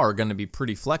actually are going to be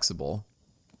pretty flexible.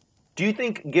 Do you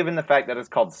think, given the fact that it's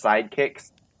called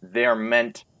sidekicks, they're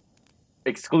meant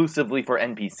exclusively for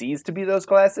NPCs to be those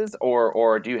classes?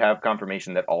 Or do you have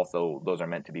confirmation that also those are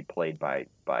meant to be played by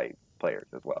players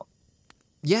as well?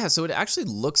 Yeah, so it actually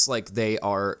looks like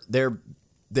they're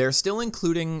still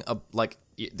including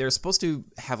they're supposed to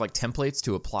have like templates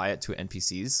to apply it to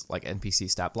NPCs, like NPC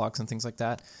stat blocks and things like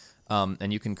that.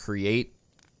 And you can create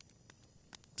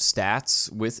stats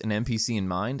with an NPC in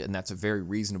mind, and that's a very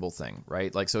reasonable thing,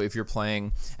 right? Like, so if you're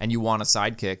playing and you want a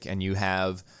sidekick and you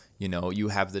have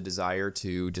the desire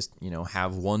to just,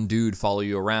 have one dude follow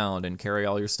you around and carry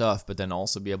all your stuff, but then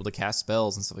also be able to cast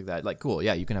spells and stuff like that, like, cool,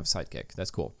 yeah, you can have a sidekick.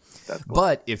 That's cool.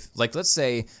 But if, like, let's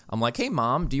say I'm like, hey,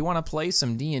 Mom, do you want to play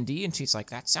some D&D? And she's like,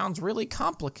 that sounds really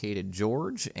complicated,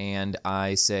 George. And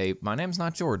I say, my name's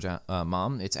not George,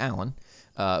 Mom, it's Alan.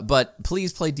 But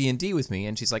please play D&D with me.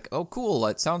 And she's like, oh, cool,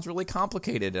 it sounds really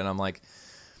complicated. And I'm like,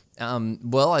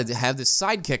 well, I have this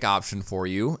sidekick option for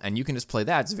you, and you can just play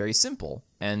that. It's very simple.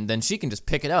 And then she can just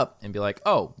pick it up and be like,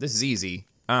 oh, this is easy.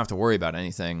 I don't have to worry about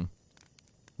anything.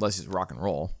 Let's just rock and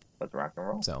roll. Let's rock and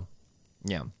roll. So,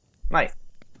 yeah. Nice.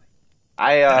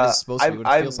 That is supposed to be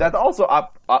what it feels like. That also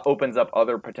opens up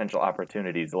other potential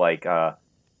opportunities. Like, I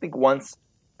think once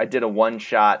I did a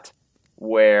one-shot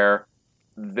where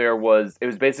it was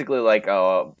basically like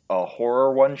a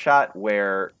horror one-shot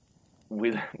where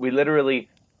we literally,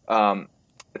 I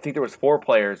think there was 4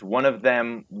 players. One of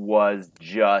them was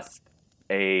just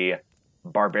a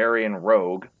barbarian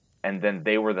rogue, and then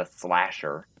they were the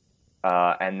slasher.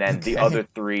 And then the other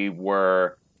three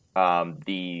were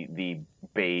the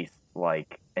base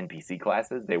like NPC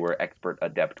classes. They were expert,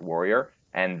 adept, warrior,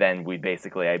 and then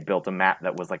I built a map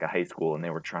that was like a high school, and they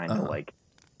were trying to like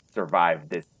survive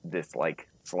this like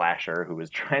slasher who was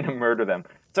trying to murder them.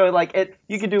 So like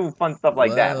you can do fun stuff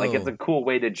like that. Like it's a cool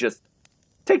way to just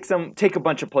take a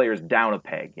bunch of players down a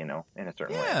peg, in a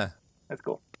certain way. Yeah, that's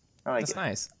cool. I like it. That's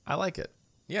nice. I like it.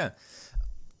 Yeah.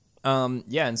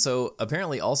 And so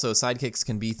apparently also sidekicks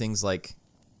can be things like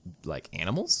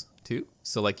animals too.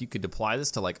 So like you could apply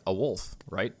this to like a wolf,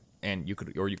 right? And you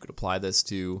could apply this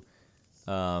to,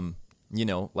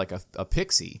 like a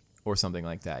pixie or something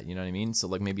like that. You know what I mean? So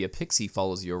like maybe a pixie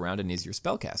follows you around and is your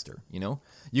spellcaster.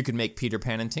 You could make Peter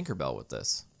Pan and Tinkerbell with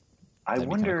this. I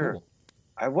wonder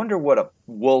what a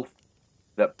wolf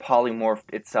that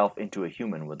polymorphed itself into a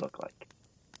human would look like.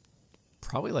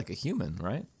 Probably like a human,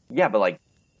 right? Yeah, but like,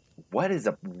 what is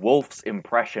a wolf's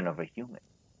impression of a human?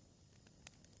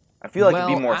 I feel like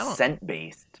it'd be more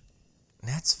scent-based.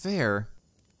 That's fair.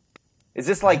 Is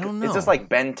this like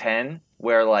Ben 10,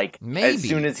 where like as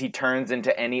soon as he turns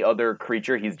into any other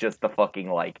creature, he's just the fucking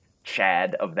like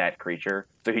Chad of that creature?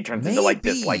 So he turns into like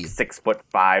this like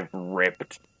 6'5"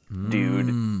 ripped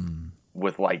dude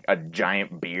with like a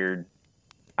giant beard.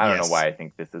 I don't know why I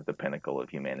think this is the pinnacle of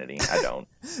humanity. I don't.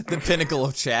 The pinnacle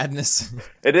of Chadness.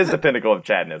 It is the pinnacle of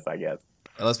Chadness, I guess.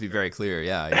 Let's be very clear.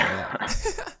 Yeah.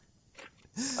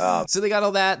 So they got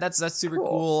all that. That's super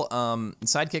cool.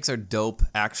 Sidekicks are dope.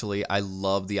 Actually, I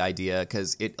love the idea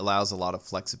because it allows a lot of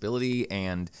flexibility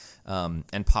and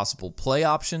possible play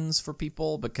options for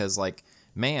people. Because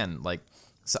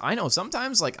so I know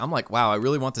sometimes I'm like, wow, I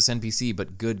really want this NPC,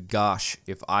 but good gosh,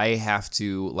 if I have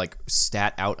to like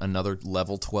stat out another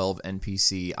level 12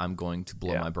 NPC, I'm going to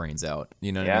blow my brains out.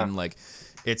 You know what I mean? Like,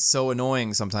 it's so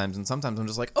annoying sometimes, and sometimes I'm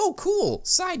just like, oh, cool,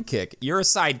 sidekick. You're a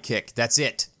sidekick. That's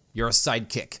it. You're a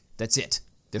sidekick. That's it.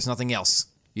 There's nothing else.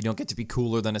 You don't get to be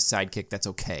cooler than a sidekick. That's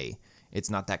okay.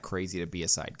 It's not that crazy to be a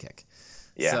sidekick.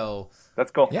 Yeah. So that's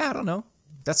cool. Yeah, I don't know.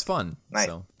 That's fun. Nice.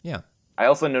 So, yeah. I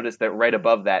also noticed that right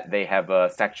above that, they have a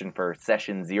section for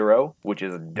Session 0, which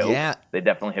is dope. Yeah. They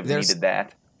definitely have needed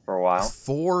that for a while.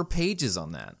 4 pages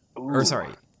on that. Ooh. Or sorry,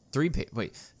 3 pages.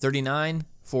 Wait, 39,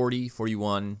 40,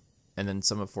 41, and then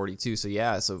some of 42. So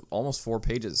yeah, so almost 4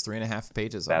 pages, 3.5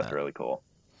 pages on that. That's really cool.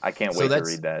 I can't wait to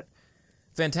read that.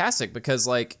 Fantastic, because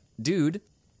like, dude,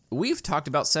 we've talked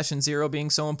about Session 0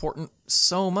 being so important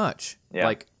so much. Yeah.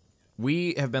 Like,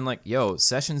 we have been like, yo,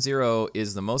 Session 0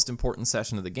 is the most important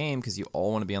session of the game because you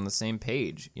all want to be on the same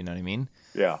page. You know what I mean?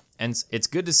 Yeah. And it's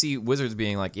good to see Wizards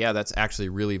being like, yeah, that's actually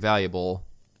really valuable.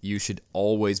 You should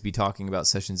always be talking about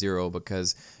Session 0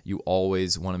 because you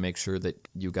always want to make sure that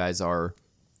you guys are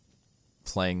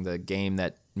playing the game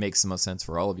that makes the most sense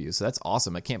for all of you. So that's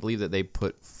awesome. I can't believe that they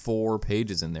put 4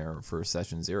 pages in there for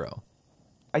Session 0.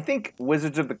 I think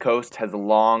Wizards of the Coast has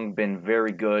long been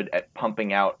very good at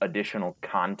pumping out additional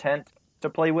content to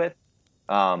play with.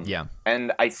 Yeah.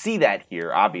 And I see that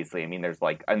here, obviously. I mean, there's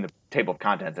like, in the table of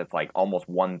contents, it's like almost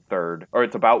 1/3, or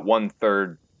it's about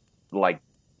 1/3, like,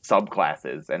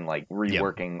 subclasses and like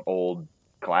reworking old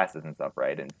classes and stuff,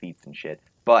 right? And feats and shit.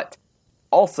 But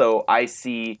also, I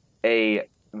see a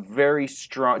very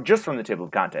strong, just from the table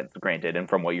of contents, granted, and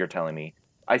from what you're telling me,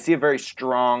 I see a very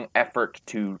strong effort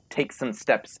to take some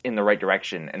steps in the right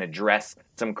direction and address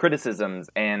some criticisms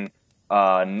and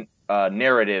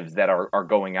narratives that are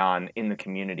going on in the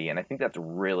community. And I think that's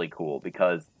really cool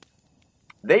because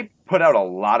they put out a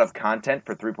lot of content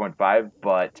for 3.5,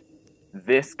 but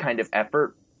this kind of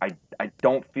effort, I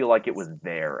don't feel like it was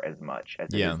there as much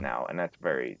as it is now. And that's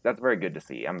very good to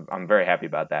see. I'm very happy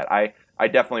about that. I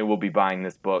definitely will be buying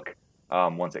this book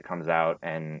once it comes out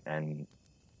and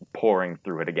pouring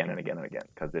through it again and again and again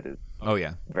because it is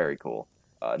very cool.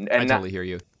 And I totally hear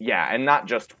you. Yeah, and not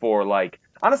just for like,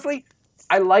 honestly,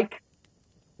 I like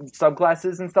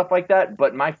subclasses and stuff like that,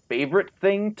 but my favorite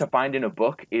thing to find in a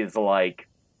book is like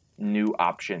new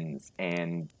options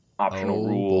and optional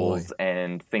rules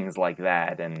and things like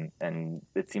that, and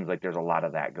it seems like there's a lot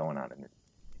of that going on in it.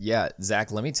 Yeah,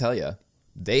 Zach, let me tell you.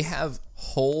 They have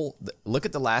look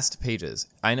at the last pages.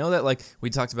 I know that like we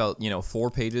talked about, 4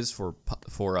 pages for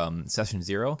Session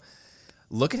 0.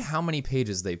 Look at how many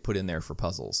pages they put in there for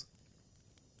puzzles.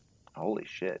 Holy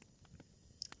shit.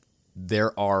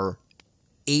 There are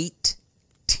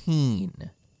 18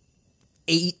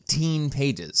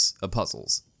 pages of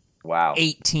puzzles. Wow.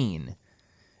 18.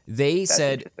 They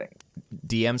said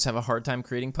DMs have a hard time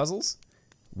creating puzzles.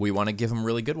 We want to give them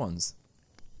really good ones.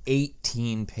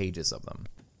 18 pages of them.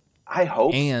 I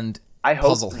hope. And I hope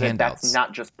puzzle handouts. That's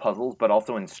not just puzzles, but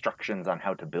also instructions on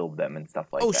how to build them and stuff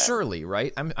like that. Oh, surely,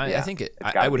 right? I think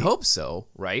I would hope so,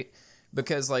 right?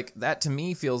 Because like that to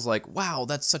me feels like, wow,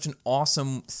 that's such an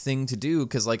awesome thing to do.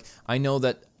 Because like I know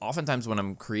that oftentimes when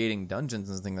I'm creating dungeons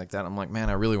and things like that, I'm like, man,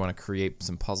 I really want to create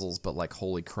some puzzles, but like,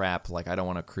 holy crap, like I don't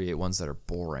want to create ones that are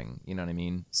boring. You know what I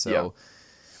mean? So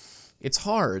it's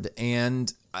hard,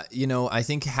 and I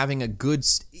think having a good,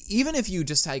 even if you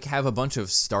just like have a bunch of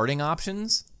starting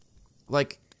options,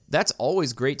 like that's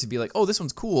always great to be like, oh, this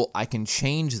one's cool. I can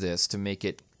change this to make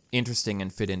it interesting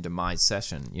and fit into my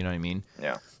session. You know what I mean?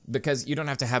 Yeah. Because you don't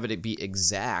have to have it be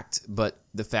exact, but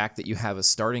the fact that you have a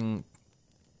starting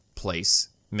place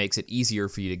makes it easier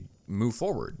for you to move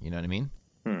forward. You know what I mean?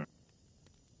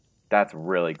 That's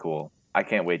really cool. I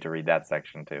can't wait to read that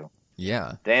section too.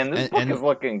 Yeah. Dan, this book is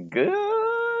looking good.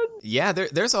 Yeah,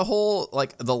 there's a whole,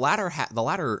 like, the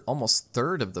latter almost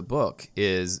third of the book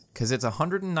is, because it's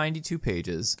 192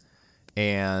 pages,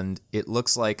 and it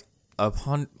looks like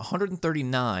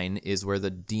 139 is where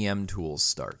the DM tools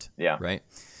start. Yeah. Right?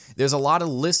 There's a lot of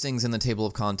listings in the table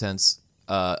of contents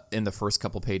in the first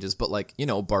couple pages, but like,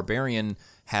 Barbarian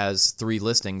has 3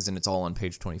 listings and it's all on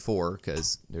page 24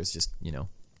 because there's just, you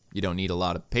don't need a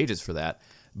lot of pages for that.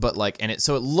 But like,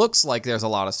 so it looks like there's a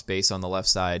lot of space on the left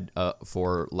side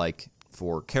for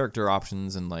character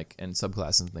options and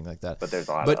subclasses and things like that. But there's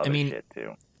a lot of other shit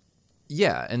too.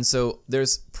 Yeah, and so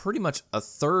there's pretty much a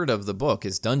third of the book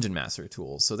is Dungeon Master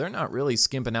tools, so they're not really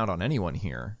skimping out on anyone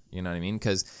here, you know what I mean?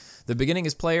 Because the beginning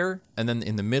is player, and then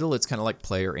in the middle it's kind of like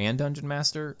player and Dungeon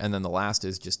Master, and then the last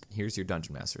is just, here's your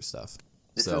Dungeon Master stuff.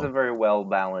 This is a very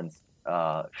well-balanced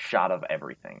shot of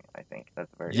everything, I think.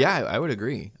 That's very Yeah, I would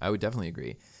agree. I would definitely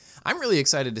agree. I'm really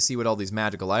excited to see what all these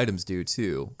magical items do,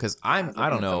 too, because I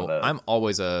don't know, I'm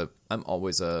always a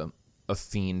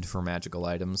fiend for magical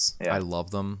items. Yeah. I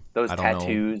love them. Those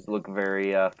tattoos look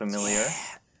very familiar.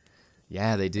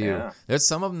 Yeah, they do. Yeah. There's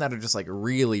some of them that are just like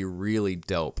really, really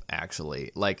dope,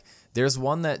 actually. Like there's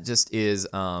one that just is,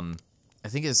 I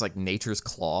think it's like Nature's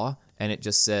Claw, and it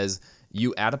just says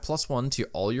you add a +1 to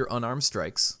all your unarmed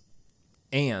strikes,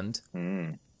 and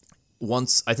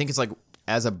once, I think it's like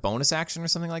as a bonus action or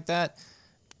something like that,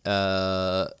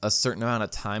 a certain amount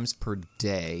of times per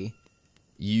day,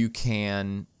 you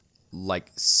can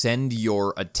like send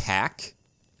your attack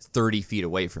 30 feet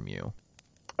away from you.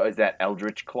 Oh, is that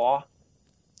Eldritch Claw?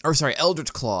 Or sorry,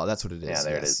 Eldritch Claw. That's what it is. Yeah,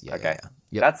 there it is. Yeah, okay. Yeah.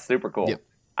 Yep. That's super cool. Yep.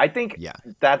 I think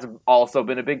that's also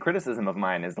been a big criticism of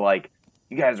mine is like,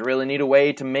 you guys really need a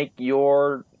way to make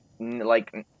your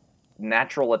like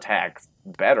natural attacks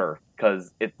better,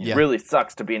 because it really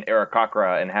sucks to be an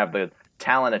Aarakocra and have the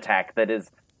talent attack that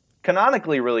is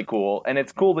canonically really cool, and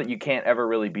it's cool that you can't ever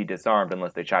really be disarmed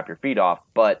unless they chop your feet off,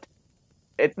 but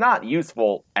it's not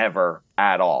useful ever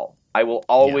at all. I will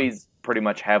always pretty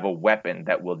much have a weapon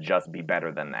that will just be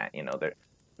better than that.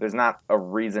 There's not a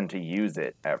reason to use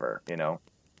it ever.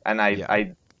 And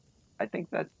I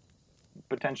think that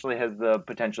potentially has the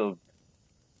potential of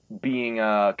being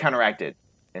counteracted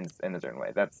in a certain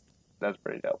way. That's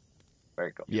pretty dope.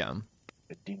 Very cool. Yeah.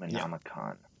 The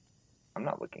Demonomicon. I'm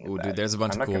not looking at that. Dude, there's a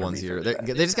bunch of cool ones here. They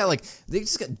just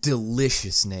got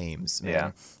delicious names, man.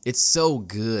 Yeah. It's so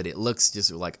good. It looks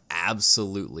just like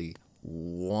absolutely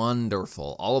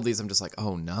wonderful. All of these, I'm just like,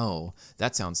 oh no,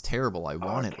 that sounds terrible. I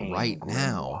want it right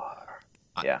now.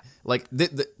 Yeah.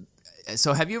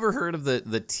 So have you ever heard of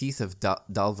the Teeth of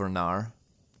Dalvernar?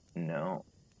 No.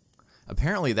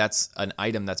 Apparently that's an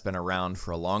item that's been around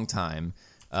for a long time.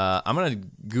 I'm going to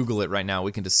Google it right now.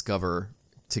 We can discover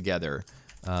together.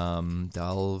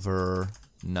 Dalvernar.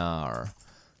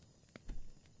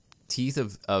 Teeth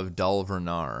of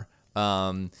Dalvernar.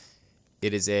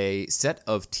 It is a set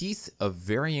of teeth of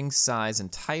varying size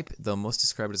and type, though most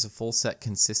describe it as a full set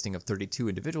consisting of 32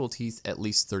 individual teeth. At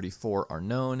least 34 are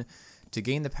known. To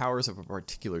gain the powers of a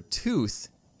particular tooth,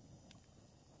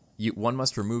 one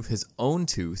must remove his own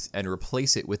tooth and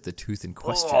replace it with the tooth in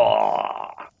question. Oh.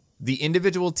 The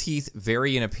individual teeth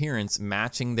vary in appearance,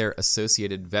 matching their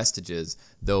associated vestiges.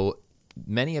 Though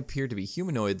many appear to be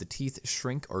humanoid, the teeth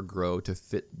shrink or grow to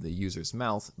fit the user's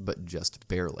mouth, but just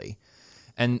barely.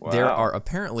 And there are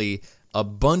apparently a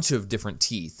bunch of different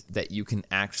teeth that you can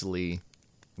actually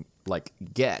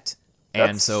get. That's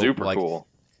and so super cool.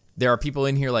 There are people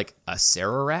in here like a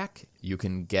Sararak. You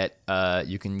can get a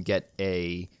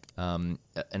an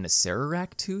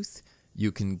Sararak tooth.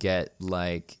 You can get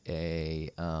like a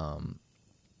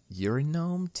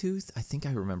Urinome tooth. I think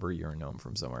I remember Urinome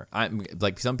from somewhere. I'm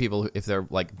like, some people, if they're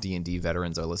like D&D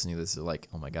veterans are listening to this, are like,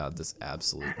 oh my god, this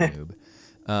absolute noob.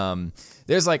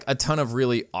 There's like a ton of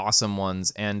really awesome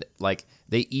ones, and like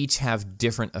they each have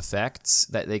different effects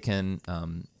that they can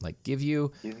like give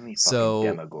you. Give me so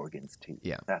fucking Demogorgons too.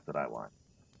 Yeah. That's what I want.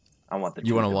 I want the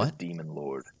You want a dream of what? Demon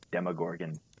Lord,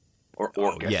 Demogorgon, or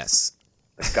Orcus. Yes.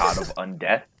 The god of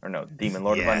undeath, or no, Demon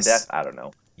Lord Yes. of undeath. I don't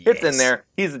know. It's in there.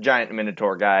 He's a giant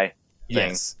Minotaur guy.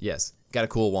 Yes. Got a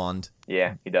cool wand.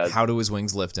 Yeah, he does. How do his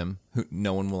wings lift him?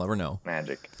 No one will ever know.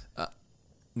 Magic.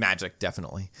 Magic,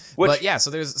 definitely. Which, but yeah, so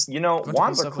there's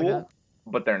wands are cool, like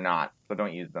but they're not. So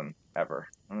don't use them ever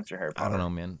unless you're Harry Potter. I don't know,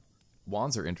 man.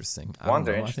 Wands are interesting. Wands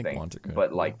are I interesting. think wands are good.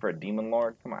 But like for a demon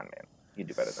lord, come on, man. You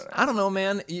do better than that. I don't know,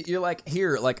 man. You're like,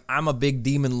 here, like, I'm a big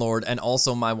demon lord, and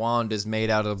also my wand is made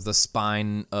out of the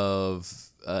spine of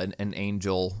an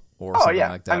angel or something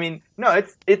like that. I mean, no,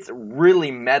 it's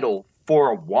really metal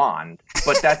for a wand,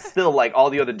 but that's still like all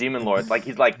the other demon lords. Like,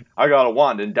 he's like, I got a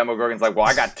wand, and Demogorgon's like, well,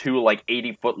 I got 2 like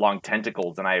 80-foot long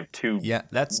tentacles, and I have 2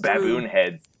 that's baboon true.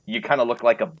 heads. You kind of look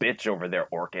like a bitch over there,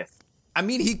 Orcus. I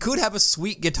mean, he could have a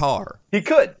sweet guitar. He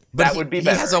could. But that would be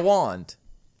better. He has a wand.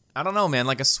 I don't know, man.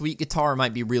 Like, a sweet guitar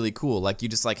might be really cool. Like, you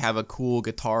just, like, have a cool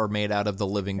guitar made out of the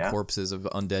living corpses of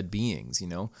undead beings, you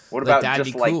know? What like, about that'd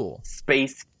just, be like, cool.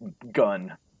 space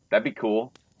gun? That'd be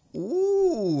cool.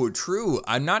 Ooh, true.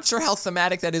 I'm not sure how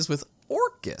thematic that is with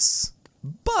Orcus,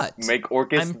 but... Make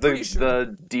Orcus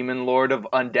the demon lord of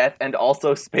undeath and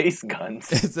also space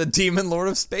guns. It's the demon lord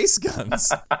of space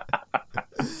guns.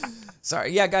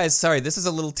 Sorry, guys, this is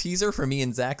a little teaser for me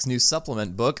and Zach's new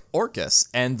supplement book, Orcus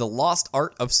and the Lost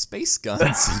Art of Space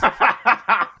Guns.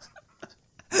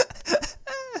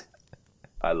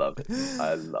 I love it.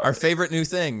 Our favorite new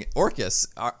thing, Orcus.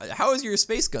 How is your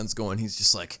space guns going? He's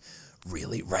just like,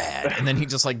 really rad. And then he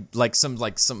just like some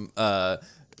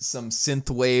synth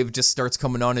wave just starts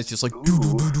coming on. It's just like,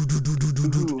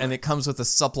 and it comes with a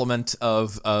supplement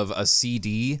of a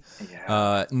CD.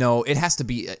 Yeah. No, it has to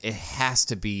be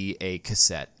a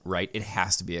cassette, right? It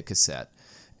has to be a cassette.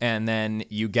 And then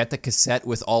you get the cassette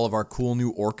with all of our cool new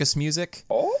Orcus music.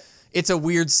 Oh? It's a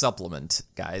weird supplement,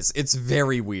 guys. It's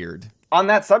very weird. On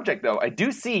that subject, though, I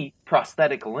do see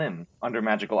prosthetic limb under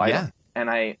magical item.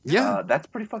 And that's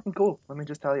pretty fucking cool. Let me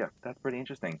just tell you. That's pretty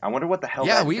interesting. I wonder what the hell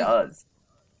that does.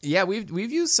 Yeah,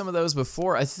 we've used some of those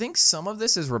before. I think some of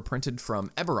this is reprinted from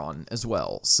Eberron as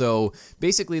well. So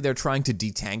basically they're trying to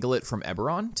detangle it from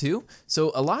Eberron too.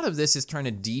 So a lot of this is trying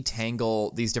to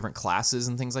detangle these different classes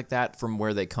and things like that from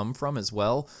where they come from as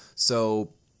well.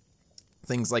 So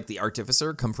things like the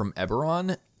Artificer come from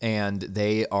Eberron, and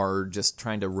they are just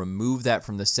trying to remove that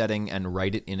from the setting and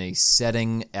write it in a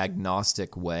setting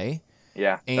agnostic way.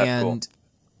 Yeah, that's cool.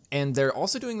 And they're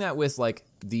also doing that with like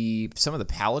some of the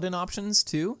paladin options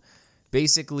too.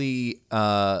 Basically,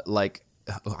 like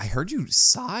I heard you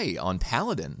sigh on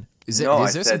paladin. Is there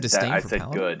some disdain for paladin? I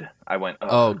said good. I went,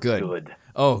 good.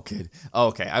 Oh, good.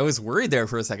 Okay, I was worried there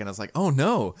for a second. I was like, oh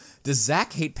no, does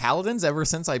Zach hate paladins ever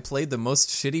since I played the most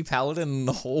shitty paladin in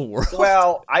the whole world?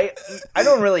 Well, I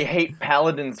don't really hate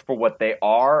paladins for what they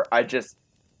are.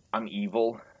 I'm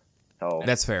evil. So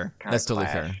that's fair. That's totally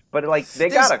fair. But like, they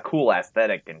got a cool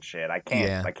aesthetic and shit. I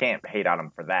can't hate on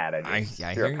them for that. If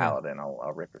you're a paladin,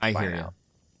 I'll rip your spine out.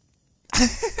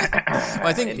 Well,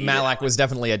 I think Malak was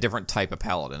definitely a different type of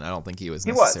paladin. I don't think he was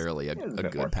necessarily a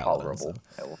good paladin. So.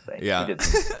 I will say. Yeah. He did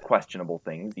some questionable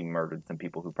things. He murdered some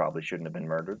people who probably shouldn't have been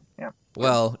murdered. Yeah.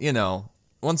 Well,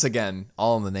 once again,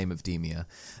 all in the name of Demia.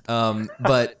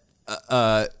 But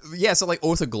so like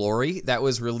Oath of Glory, that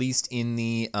was released in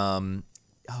the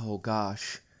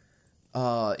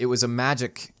it was a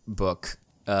magic book.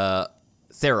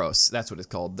 Theros, that's what it's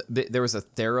called. There was a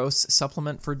Theros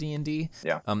supplement for D&D.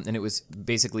 Yeah. And it was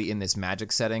basically in this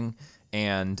magic setting.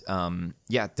 And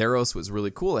Theros was really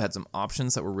cool. It had some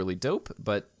options that were really dope,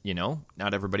 but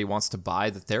not everybody wants to buy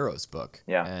the Theros book.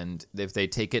 Yeah. And if they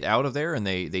take it out of there and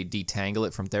they detangle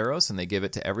it from Theros and they give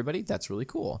it to everybody, that's really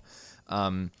cool.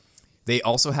 They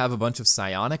also have a bunch of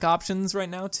psionic options right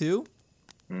now too.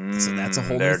 So that's a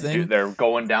whole new thing. They're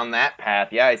going down that path.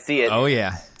 Yeah, I see it. Oh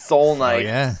yeah. Soul Knife. Oh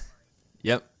yeah.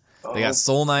 Yep. They got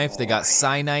Soul Knife. They got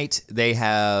Cyanite. They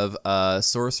have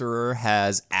Sorcerer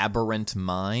has Aberrant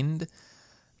Mind.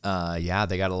 They got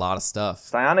a lot of stuff.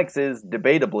 Psionics is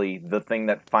debatably the thing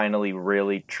that finally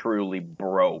really truly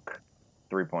broke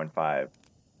 3.5.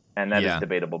 And that is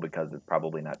debatable because it's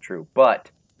probably not true. But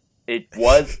it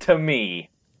was to me.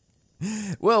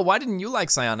 Well, why didn't you like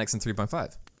Psionics in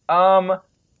 3.5?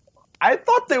 I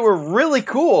thought they were really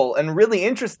cool and really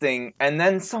interesting, and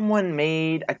then someone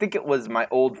made, I think it was my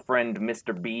old friend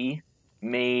Mr. B,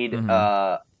 made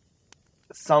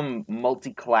some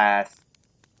multi-class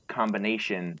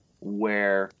combination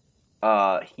where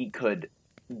he could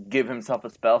give himself a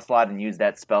spell slot and use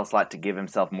that spell slot to give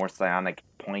himself more psionic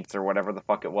points or whatever the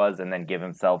fuck it was, and then give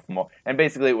himself more. And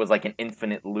basically, it was like an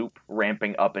infinite loop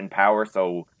ramping up in power.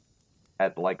 So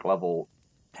at like level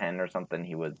 10 or something,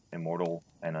 he was immortal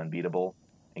and unbeatable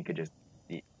and could just.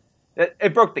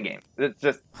 It broke the game. It's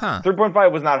just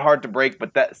 3.5 was not hard to break,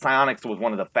 but that psionics was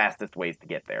one of the fastest ways to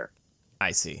get there.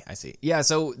 I see. Yeah,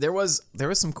 so there was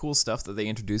some cool stuff that they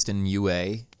introduced in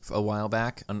UA a while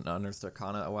back, Unearthed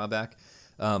Arcana a while back,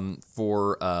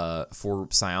 for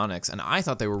psionics, and I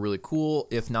thought they were really cool,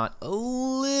 if not a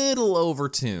little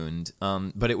overtuned,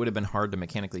 but it would have been hard to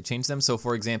mechanically change them. So,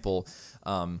 for example,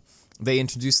 they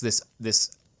introduced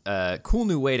this cool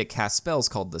new way to cast spells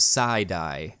called the psi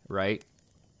die, right?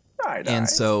 Psi die. And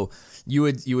so you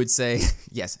would say,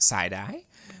 yes, psi die.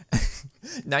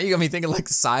 Now you got me thinking like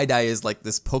Psy-Dye is like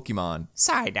this Pokemon.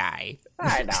 Psy-Dye.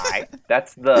 Psy-Dye.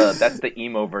 That's the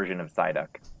emo version of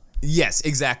Psyduck. Yes,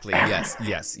 exactly.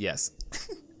 Yes.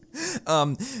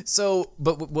 So,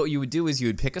 but what you would do is you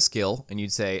would pick a skill and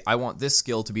you'd say, I want this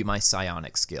skill to be my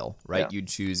psionic skill, right? Yeah. You'd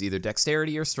choose either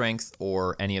dexterity or strength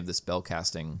or any of the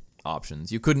spellcasting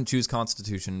options. You couldn't choose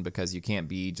constitution because you can't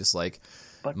be just like,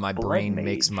 but my brain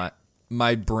makes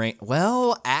my brain.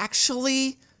 Well,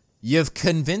 actually... You've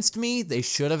convinced me they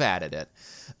should have added it.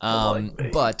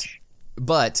 But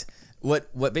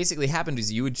what basically happened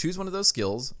is you would choose one of those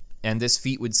skills, and this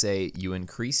feat would say you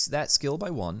increase that skill by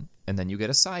 1, and then you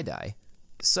get a psi die.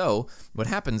 So what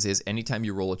happens is anytime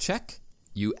you roll a check,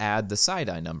 you add the psi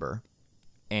die number,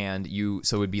 and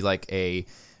so it would be like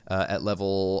at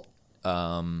level,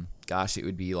 it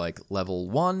would be like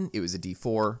level 1, it was a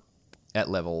D4. At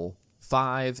level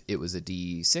 5, it was a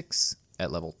D6.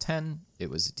 At level 10,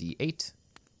 it was a D8,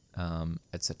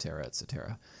 et cetera, et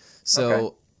cetera.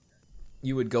 So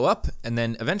you would go up, and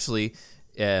then eventually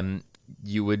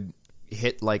you would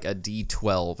hit like a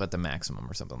D12 at the maximum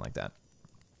or something like that.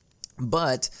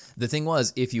 But the thing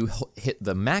was, if you hit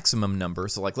the maximum number,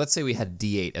 so like let's say we had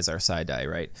D8 as our psi die,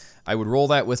 right? I would roll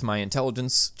that with my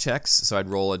intelligence checks, so I'd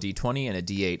roll a D20 and a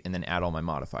D8 and then add all my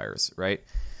modifiers, right?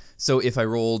 So if I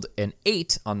rolled an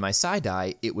 8 on my psi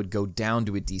die, it would go down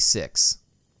to a D6.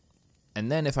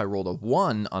 And then if I rolled a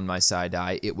 1 on my psi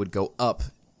die, it would go up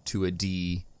to a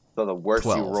D12. So the worse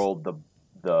you rolled,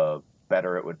 the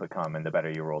better it would become, and the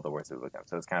better you rolled, the worse it would become.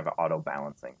 So it's kind of an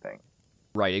auto-balancing thing.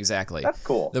 Right, exactly. That's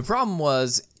cool. The problem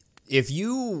was, if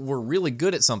you were really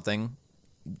good at something,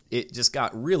 it just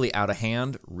got really out of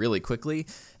hand really quickly.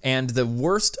 And the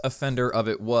worst offender of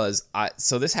it was,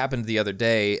 so this happened the other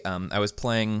day. I was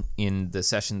playing in the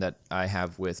session that I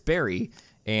have with Barry,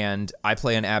 and I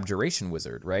play an abjuration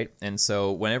wizard, right? And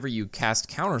so whenever you cast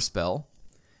counterspell,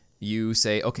 you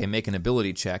say, okay, make an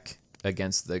ability check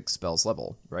against the spell's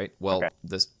level, right? Well,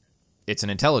 it's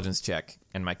an intelligence check,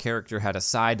 and my character had a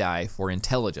psi die for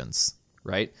intelligence,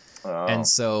 right? Oh.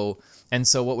 And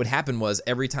so what would happen was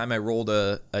every time I rolled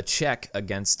a check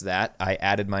against that, I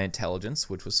added my intelligence,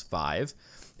 which was 5,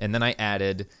 and then I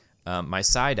added my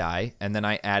psi die, and then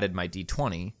I added my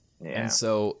d20. Yeah. And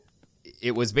so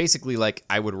it was basically like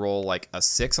I would roll like a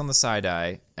 6 on the psi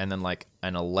die, and then like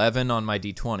an 11 on my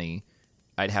d20.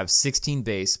 I'd have 16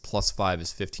 base plus 5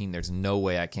 is 15. There's no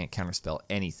way I can't counterspell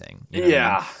anything. You know what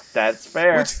I mean? That's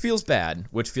fair. Which feels bad.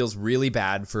 Which feels really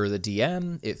bad for the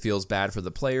DM. It feels bad for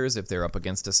the players if they're up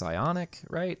against a psionic,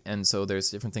 right? And so there's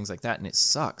different things like that, and it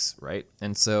sucks, right?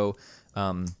 And so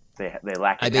they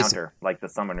lack a counter, like the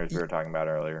summoners we were talking about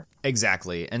earlier.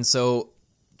 Exactly. And so,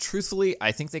 truthfully,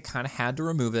 I think they kind of had to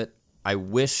remove it. I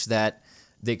wish that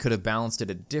they could have balanced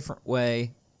it a different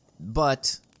way,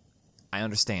 but I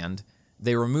understand.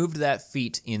 They removed that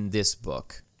feat in this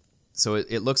book. So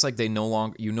it looks like you no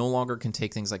longer can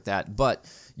take things like that,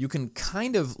 but you can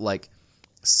kind of like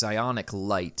psionic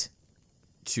light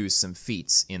choose some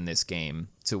feats in this game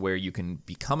to where you can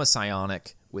become a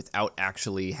psionic without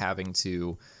actually having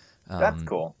to that's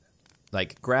cool.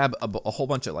 Like grab a whole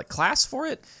bunch of like class for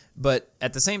it, but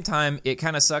at the same time it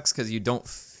kind of sucks because you don't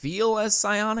feel as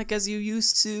psionic as you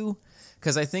used to.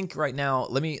 Because I think right now,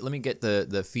 let me get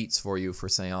the feats for you for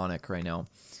psionic right now.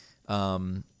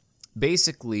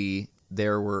 Basically,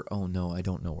 there were. Oh no, I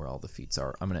don't know where all the feats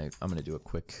are. I'm gonna do a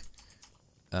quick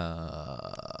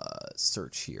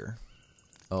search here.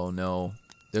 Oh no,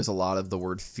 there's a lot of the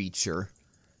word feature,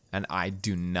 and I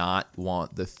do not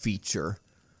want the feature.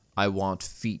 I want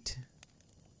feat.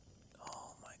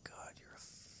 Oh my god, you're a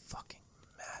fucking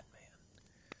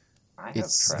madman.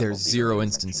 There's 0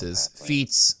 instances.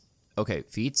 Feats. Okay,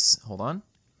 feats. Hold on.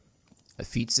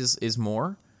 Feats is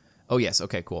more. Oh yes.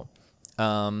 Okay. Cool.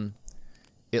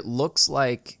 It looks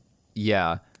like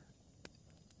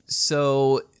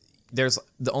So there's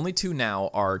the only two now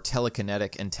are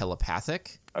telekinetic and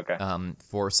telepathic. Okay.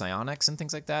 For psionics and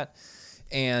things like that.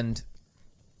 And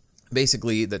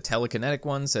basically, the telekinetic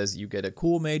one says you get a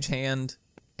cool mage hand,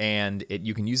 and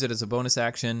you can use it as a bonus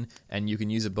action, and you can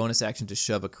use a bonus action to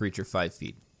shove a creature 5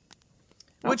 feet.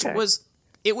 Which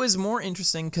was more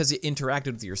interesting because it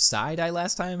interacted with your side eye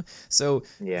last time. So,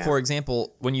 for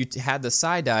example, when you had the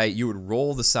side eye, you would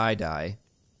roll the side eye,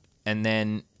 and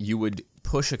then you would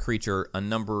push a creature a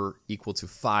number equal to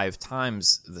 5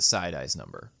 times the side eye's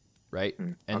number, right?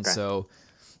 And so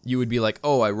you would be like,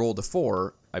 oh, I rolled a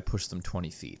 4, I pushed them 20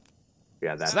 feet.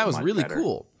 Yeah, so that was really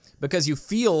cool because you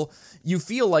feel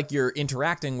like you're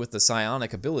interacting with the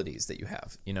psionic abilities that you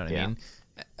have. You know what I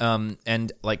mean?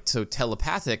 And like, so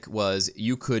telepathic was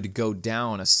you could go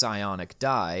down a psionic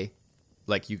die,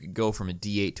 like you could go from a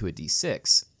D8 to a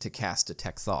D6 to cast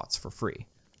Detect Thoughts for free.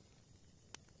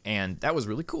 And that was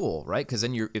really cool, right? Because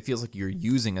then it feels like you're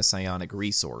using a psionic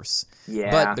resource.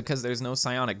 Yeah. But because there's no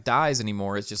psionic dies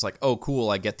anymore, it's just like, oh, cool,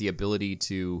 I get the ability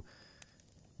to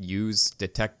use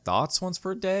Detect Thoughts once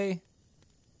per day.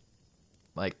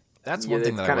 Like, that's one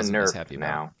thing that I wasn't as happy about.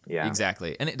 Now. Yeah.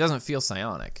 Exactly. And it doesn't feel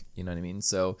psionic, you know what I mean?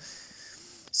 So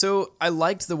I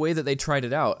liked the way that they tried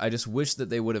it out. I just wish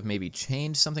that they would have maybe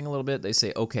changed something a little bit. They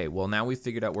say, okay, well, now we've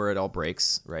figured out where it all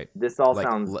breaks, right? This all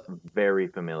sounds very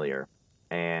familiar.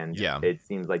 And it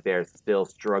seems like they're still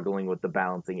struggling with the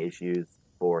balancing issues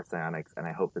for psionics, and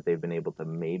I hope that they've been able to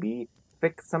maybe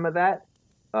fix some of that.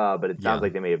 But it sounds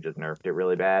like they may have just nerfed it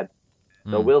really bad.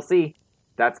 So we'll see.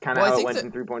 That's kind of how it went in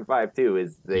 3.5 too,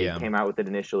 is they came out with it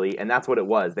initially, and that's what it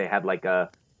was. They had like I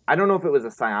don't know if it was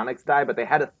a psionics die, but they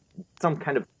had some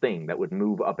kind of thing that would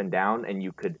move up and down, and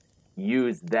you could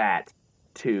use that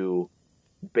to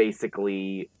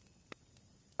basically...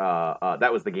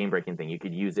 that was the game-breaking thing. You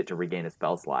could use it to regain a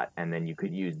spell slot, and then you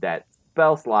could use that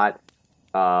spell slot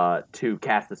to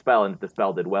cast a spell, and if the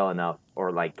spell did well enough,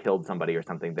 or like killed somebody or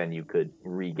something, then you could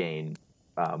regain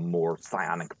more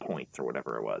psionic points or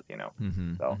whatever it was, you know.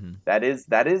 That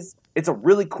is it's a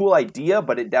really cool idea,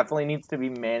 but it definitely needs to be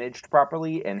managed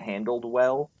properly and handled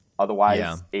well.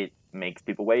 Otherwise, it makes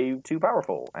people way too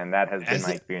powerful, and that has been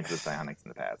my experience with psionics in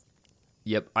the past.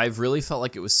 Yep, I've really felt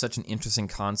like it was such an interesting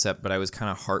concept, but I was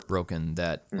kind of heartbroken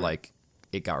that like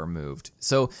it got removed.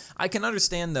 So I can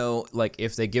understand though, like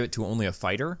if they give it to only a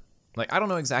fighter, like I don't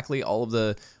know exactly all of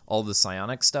the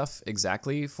psionic stuff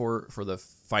exactly for the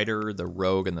fighter, the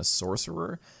rogue, and the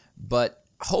sorcerer, but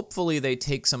hopefully they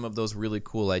take some of those really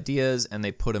cool ideas and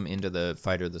they put them into the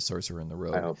fighter, the sorcerer, and the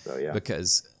rogue. I hope so, yeah.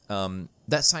 Because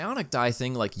that psionic die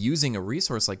thing, like using a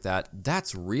resource like that,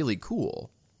 that's really cool.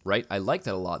 Right? I like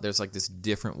that a lot. There's like this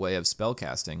different way of spell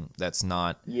casting that's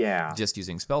not just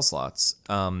using spell slots.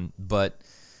 But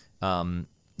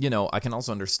you know, I can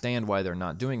also understand why they're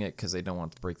not doing it because they don't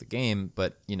want to break the game.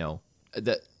 But, you know,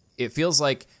 it feels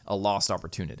like a lost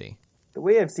opportunity. The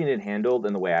way I've seen it handled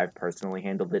and the way I've personally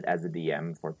handled it as a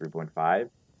DM for 3.5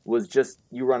 was just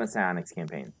you run a psionics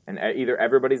campaign. And either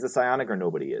everybody's a psionic or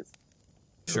nobody is.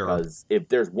 Sure. Because if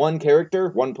there's one player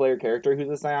character who's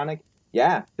a psionic,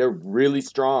 yeah, they're really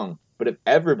strong. But if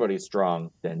everybody's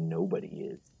strong, then nobody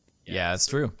is. Yeah, that's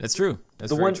true. That's true.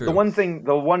 That's very true.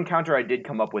 The one counter I did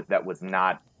come up with that was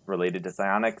not related to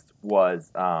psionics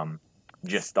was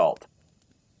Gestalt.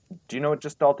 Do you know what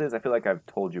Gestalt is? I feel like I've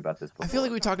told you about this before. I feel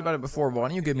like we talked about it before, but why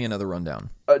don't you give me another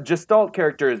rundown? A Gestalt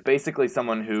character is basically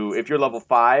someone who, if you're level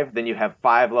 5, then you have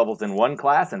 5 levels in one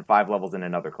class and 5 levels in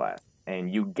another class.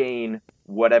 And you gain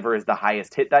whatever is the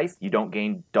highest hit dice. You don't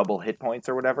gain double hit points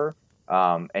or whatever.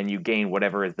 And you gain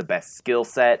whatever is the best skill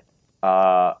set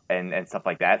and stuff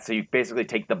like that. So you basically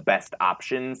take the best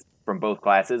options from both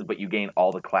classes, but you gain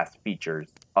all the class features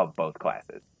of both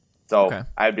classes. So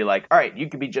I'd be like, all right, you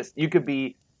could be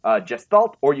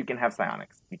Gestalt, or you can have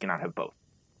psionics. You cannot have both.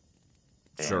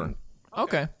 And, sure.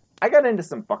 Okay. I got into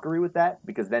some fuckery with that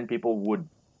because then people would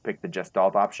pick the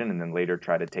Gestalt option and then later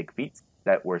try to take feats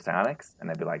that were psionics,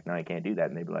 and I'd be like, no, I can't do that.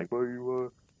 And they'd be like,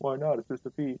 well, why not? It's just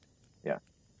a feat. Yeah.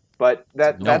 But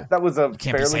that was a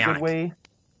fairly good way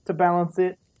to balance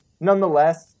it.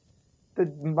 Nonetheless, the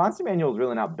monster manual is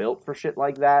really not built for shit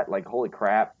like that. Like, holy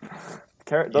crap.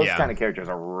 Those kind of characters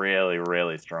are really,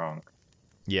 really strong.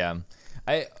 Yeah.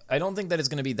 I don't think that it's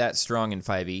going to be that strong in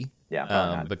 5e.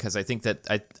 Yeah. Because I think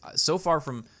that so far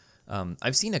from...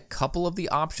 I've seen a couple of the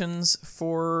options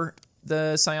for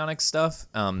the psionic stuff,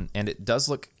 and it does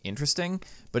look interesting,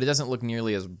 but it doesn't look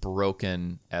nearly as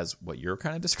broken as what you're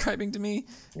kind of describing to me.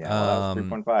 Yeah, well, that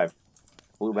was 3.5.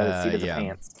 Flew by the seat of the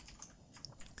pants.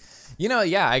 You know,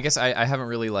 yeah, I guess I haven't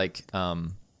really, like,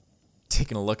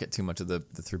 taken a look at too much of the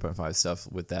 3.5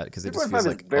 stuff with that, because it just feels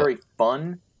like... 3.5 is very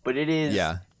fun, but it is...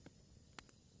 Yeah.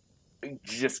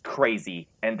 just crazy,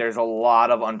 and there's a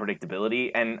lot of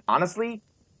unpredictability. And honestly,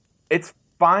 it's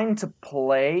fine to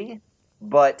play,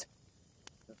 but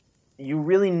you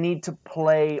really need to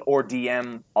play or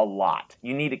DM a lot.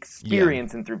 You need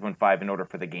experience in 3.5 in order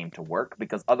for the game to work,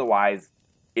 because otherwise,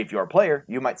 if you're a player,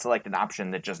 you might select an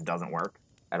option that just doesn't work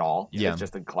at all. It's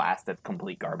just a class that's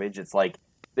complete garbage. It's like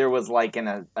there was like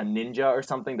a ninja or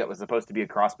something that was supposed to be a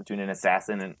cross between an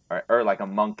assassin and or like a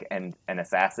monk and an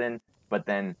assassin, but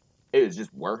then it was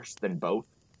just worse than both.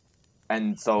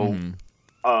 And so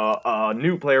a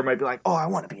new player might be like, oh, I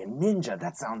want to be a ninja.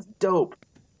 That sounds dope.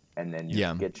 And then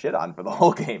you get shit on for the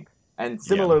whole game. And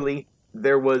similarly,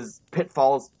 there was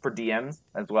pitfalls for DMs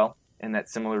as well in that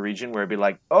similar region where it'd be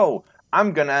like, oh,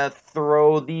 I'm going to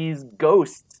throw these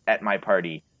ghosts at my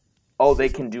party. Oh, they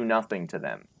can do nothing to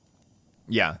them.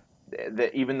 Yeah.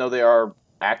 Even though they are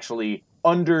actually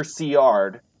under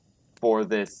CR'd for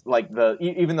this, like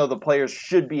even though the players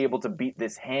should be able to beat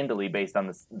this handily based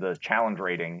on the challenge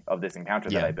rating of this encounter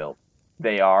that I built,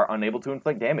 they are unable to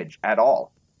inflict damage at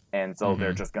all. And so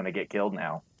they're just going to get killed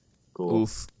now. Cool.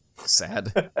 Oof.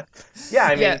 Sad. Yeah,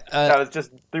 I mean, that was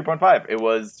just 3.5. It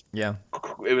was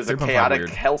a chaotic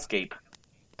hellscape.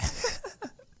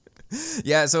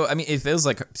 Yeah, so, I mean, it feels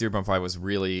like 3.5 was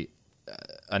really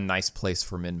a nice place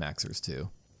for min-maxers,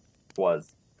 too.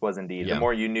 Was indeed. The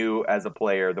more you knew as a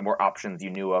player, the more options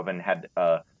you knew of and had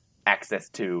access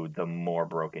to, the more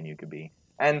broken you could be.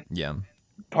 And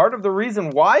part of the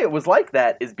reason why it was like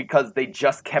that is because they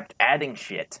just kept adding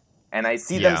shit. And I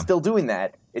see them still doing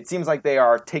that. It seems like they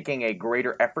are taking a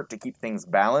greater effort to keep things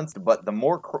balanced, but the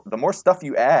more stuff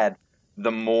you add,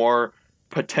 the more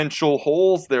potential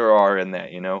holes there are in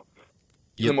that, you know?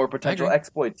 The more potential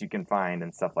exploits you can find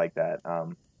and stuff like that.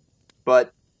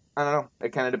 But I don't know. It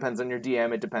kind of depends on your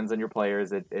DM. It depends on your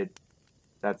players.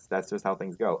 That's just how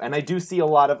things go. And I do see a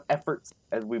lot of efforts,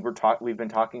 as we've been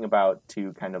talking about,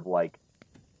 to kind of like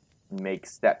make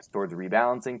steps towards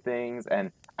rebalancing things.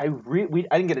 And I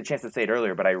didn't get a chance to say it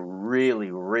earlier, but I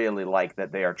really, really like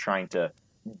that they are trying to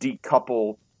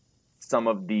decouple some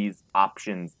of these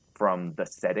options from the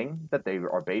setting that they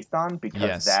are based on,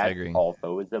 because that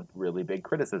also is a really big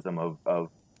criticism of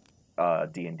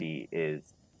D&D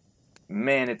is,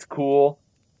 man, it's cool.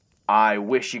 I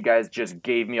wish you guys just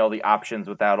gave me all the options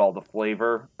without all the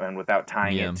flavor and without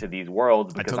tying it to these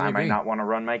worlds, because I might not want to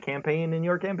run my campaign in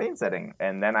your campaign setting,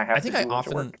 and then I have to do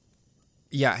extra work.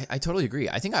 Yeah, I totally agree.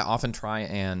 I think I often try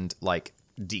and like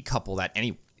decouple that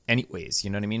anyways, you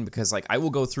know what I mean? Because like I will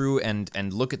go through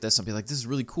and look at this and be like, this is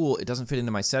really cool. It doesn't fit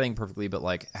into my setting perfectly, but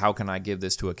like, how can I give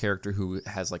this to a character who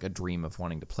has like a dream of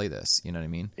wanting to play this? You know what I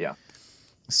mean? Yeah.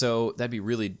 So that'd be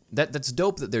really that's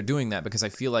dope that they're doing that, because I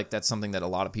feel like that's something that a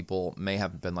lot of people may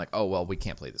have been like, oh well, we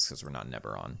can't play this because we're not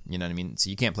Neberon. You know what I mean? So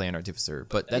you can't play an Artificer.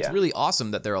 But that's really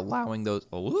awesome that they're allowing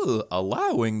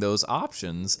those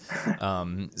options.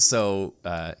 So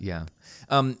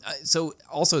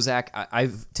also, Zach,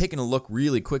 I've taken a look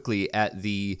really quickly at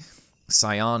the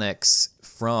psionics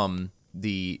from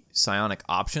the psionic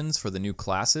options for the new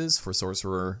classes for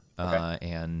Sorcerer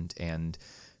and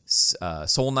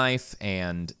Soul Knife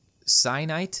and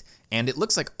Psi-Knight, and it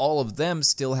looks like all of them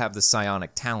still have the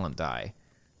psionic talent die.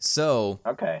 So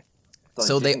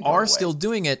they are still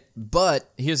doing it, but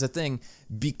here's the thing: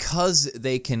 because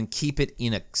they can keep it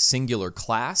in a singular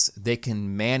class, they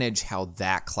can manage how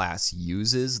that class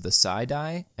uses the psi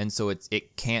die, and so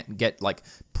it can't get like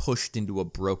pushed into a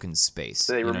broken space.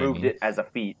 So they removed it as a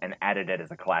feat and added it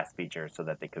as a class feature so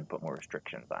that they could put more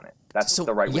restrictions on it. That's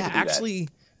the right way to do that. Actually,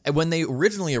 when they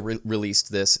originally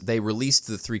released this, they released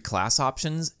the 3 class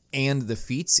options and the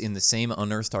feats in the same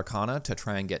Unearthed Arcana to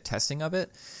try and get testing of it.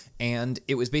 And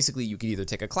it was basically, you could either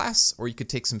take a class or you could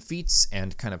take some feats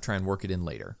and kind of try and work it in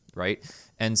later, right?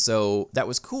 And so that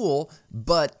was cool,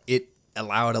 but it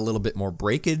allowed a little bit more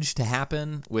breakage to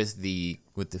happen with the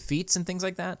feats and things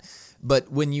like that.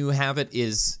 But when you have it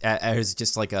as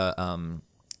just like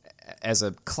as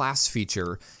a class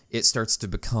feature, it starts to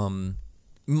become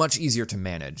much easier to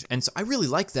manage. And so I really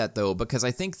like that, though, because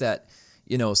I think that,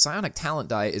 you know, psionic talent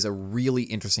die is a really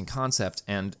interesting concept,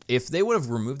 and if they would have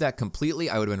removed that completely,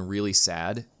 I would have been really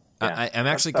sad. I'm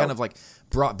actually kind of like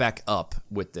brought back up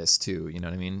with this too, you know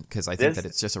what I mean? Because I think that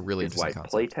it's just a really interesting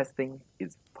concept. Playtesting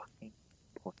is fucking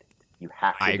important. You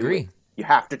have to agree. It. You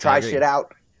have to try shit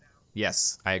out.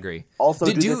 Yes, I agree. Also,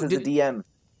 do this as a DM.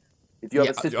 If you have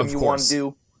a system you want to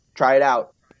do, try it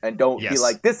out. And don't be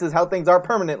like, this is how things are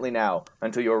permanently now,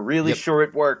 until you're really sure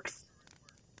it works.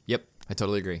 Yep, I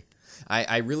totally agree.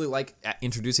 I really like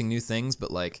introducing new things,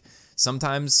 but like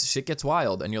sometimes shit gets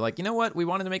wild, and you're like, you know what? We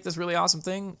wanted to make this really awesome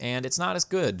thing, and it's not as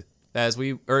good.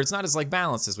 it's not as like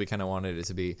balanced as we kind of wanted it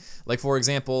to be. Like, for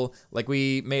example, like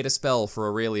we made a spell for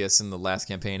Aurelius in the last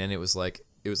campaign, and it was like,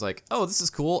 oh, this is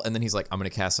cool. And then he's like, I'm going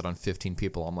to cast it on 15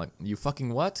 people. I'm like, you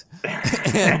fucking what?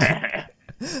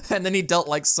 and then he dealt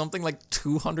like something like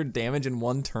 200 damage in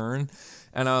one turn.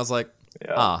 And I was like,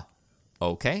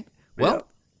 okay. Well,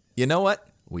 you know what?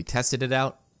 We tested it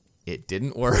out. It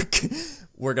didn't work.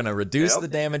 We're going to reduce the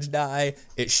damage die.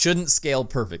 It shouldn't scale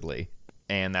perfectly.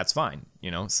 And that's fine,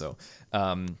 so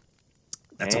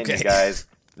that's okay. You guys,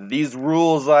 these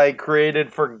rules I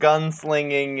created for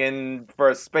gunslinging and for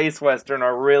a space western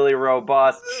are really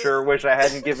robust. Sure wish I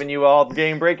hadn't given you all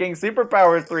game-breaking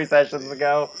superpowers 3 sessions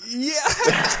ago.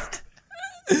 Yeah.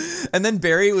 And then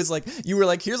Barry was like, you were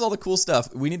like, here's all the cool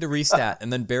stuff. We need to restat.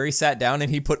 And then Barry sat down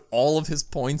and he put all of his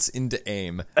points into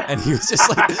aim. And he was just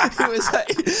like,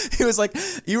 he was like,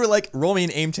 you were like, roll me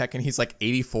an aim check. And he's like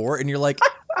 84. And you're like,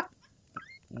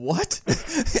 what?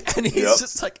 And he's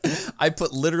just like, I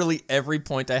put literally every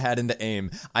point I had into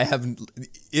aim.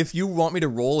 If you want me to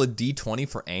roll a d20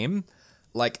 for aim,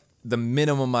 like the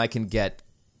minimum I can get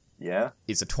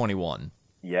is a 21.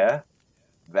 Yeah.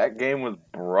 That game was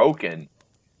broken.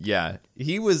 Yeah,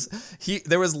 there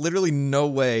was literally no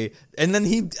way. And then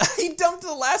he dumped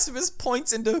the last of his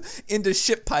points into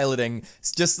ship piloting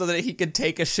just so that he could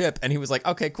take a ship. And he was like,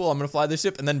 okay, cool, I'm going to fly the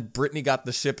ship. And then Brittany got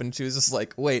the ship and she was just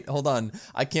like, wait, hold on,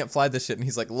 I can't fly the ship. And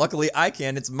he's like, luckily I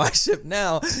can, it's my ship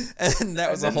now. And that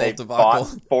was a whole debacle.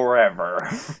 Fought forever.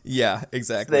 Yeah,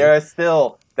 exactly.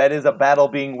 That is a battle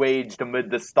being waged amid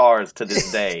the stars to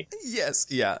this day. Yes,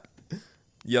 yeah.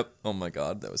 Yep, oh my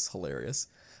god, that was hilarious.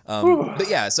 But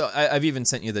yeah, so I've even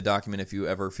sent you the document if you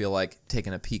ever feel like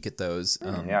taking a peek at those.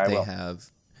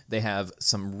 They have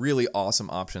some really awesome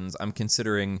options. I'm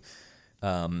considering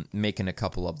making a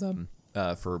couple of them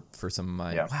for some of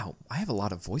my... Wow, I have a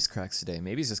lot of voice cracks today.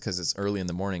 Maybe it's just because it's early in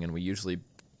the morning and we usually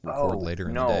record later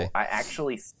in the day. I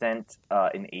actually sent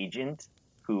an agent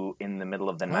who, in the middle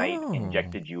of the night,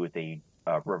 injected you with a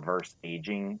reverse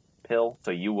aging pill,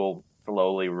 so you will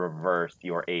slowly reverse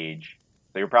your age.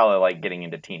 So you're probably like getting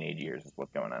into teenage years is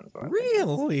what's going on.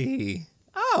 Really?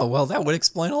 Oh, well, that would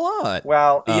explain a lot.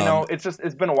 Well,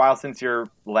 it's been a while since your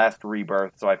last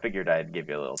rebirth, so I figured I'd give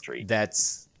you a little treat.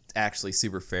 That's actually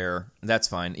super fair. That's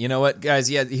fine. You know what, guys?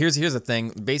 Yeah, here's the thing.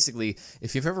 Basically,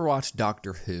 if you've ever watched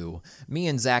Doctor Who, me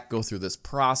and Zach go through this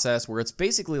process where it's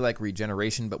basically like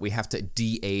regeneration, but we have to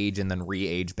de-age and then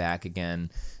re-age back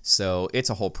again. So it's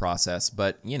a whole process,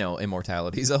 but,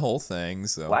 immortality's a whole thing.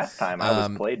 So last time I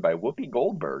was played by Whoopi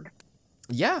Goldberg.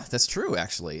 Yeah, that's true,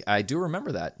 actually. I do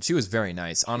remember that. She was very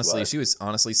nice. Honestly, she was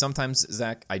sometimes,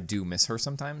 Zach, I do miss her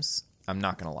sometimes. I'm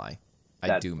not going to lie.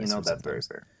 I do miss her sometimes. That's very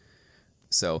fair.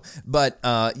 So, but,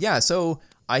 so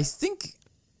I think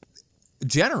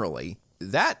generally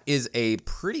that is a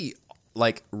pretty,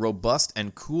 like, robust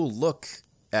and cool look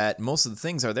at most of the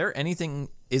things.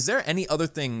 Is there any other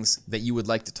things that you would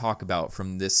like to talk about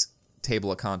from this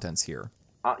table of contents here?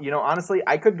 Honestly,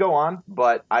 I could go on,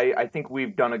 but I think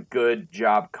we've done a good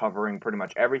job covering pretty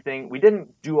much everything. We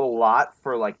didn't do a lot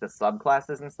for, like, the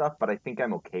subclasses and stuff, but I think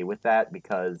I'm okay with that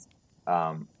because...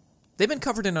 they've been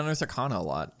covered in Unearthed Arcana a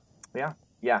lot.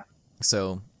 Yeah.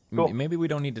 So cool. Maybe we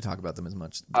don't need to talk about them as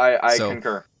much. I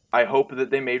concur. I hope that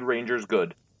they made Rangers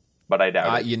good, but I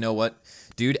doubt it. You know what?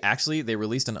 Dude, actually, they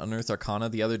released an Unearthed Arcana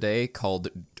the other day called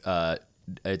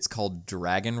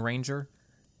Dragon Ranger,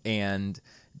 and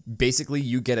basically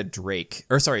you get a Drake,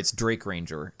 it's Drake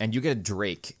Ranger, and you get a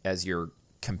Drake as your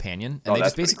companion, and they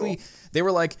just basically, cool. They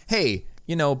were like, hey,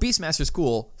 Beastmaster's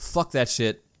cool, fuck that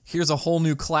shit, here's a whole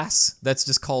new class that's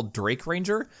just called Drake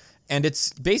Ranger, and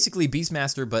it's basically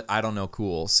Beastmaster, but I don't know,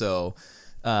 cool, so,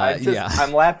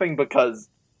 I'm laughing because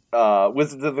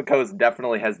Wizards of the Coast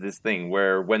definitely has this thing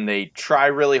where when they try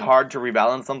really hard to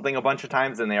rebalance something a bunch of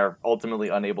times and they are ultimately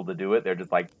unable to do it, they're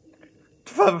just like,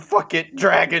 fuck it,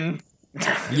 dragon.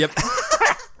 Yep.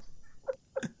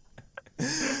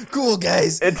 Cool,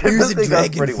 guys. It typically goes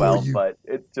pretty well, but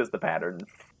it's just a pattern.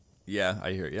 Yeah,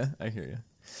 I hear you.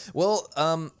 Well,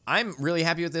 I'm really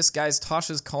happy with this, guys.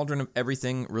 Tasha's Cauldron of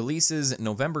Everything releases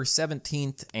November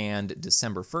 17th and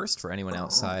December 1st for anyone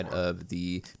outside of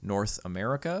the North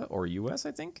America or U.S.,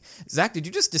 I think. Zach, did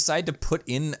you just decide to put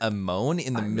in a moan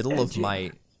in the middle of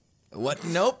my... What?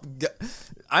 Nope.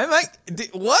 I might...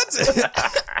 What?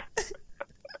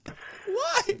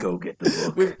 Why? Go get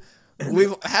the book.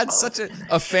 We've had such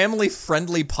a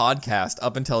family-friendly podcast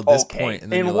up until this point.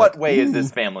 And then in what way is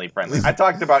this family-friendly? I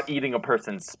talked about eating a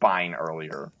person's spine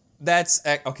earlier. That's...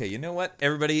 Okay, you know what?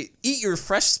 Everybody, eat your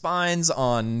fresh spines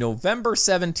on November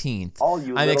 17th. All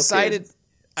you I'm excited. Kids.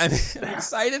 I'm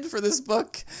excited for this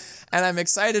book, and I'm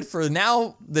excited for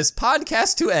now this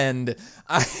podcast to end.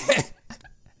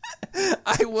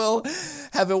 I will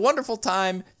have a wonderful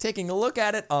time taking a look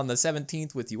at it on the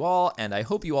 17th with you all, and I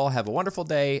hope you all have a wonderful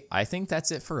day. I think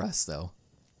that's it for us, though.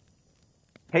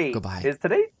 Hey, goodbye. Is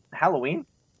today Halloween?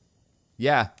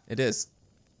 Yeah, it is.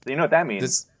 So you know what that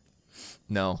means?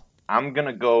 No. I'm going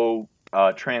to go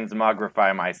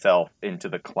transmogrify myself into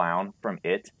the clown from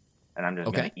It, and I'm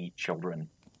just going to eat children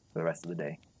for the rest of the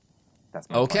day. That's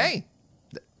my plan.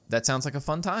 That sounds like a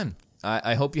fun time.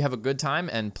 I hope you have a good time,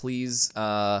 and please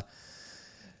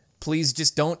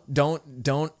just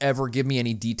don't ever give me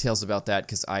any details about that,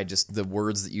 because the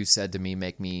words that you said to me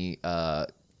make me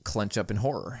clench up in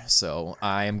horror. So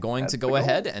I am going to go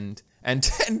ahead and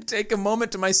take a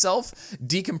moment to myself,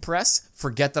 decompress,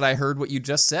 forget that I heard what you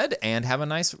just said, and have a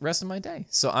nice rest of my day.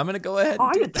 So I'm going to go ahead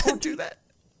and do that.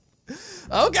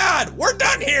 Oh, God, we're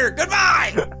done here.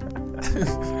 Goodbye.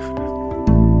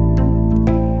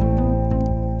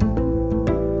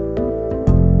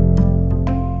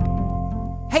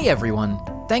 Hey everyone,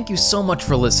 thank you so much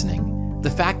for listening.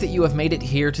 The fact that you have made it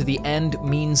here to the end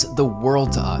means the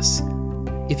world to us.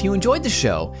 If you enjoyed the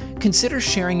show, consider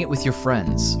sharing it with your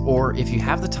friends, or if you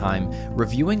have the time,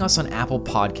 reviewing us on Apple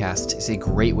Podcasts is a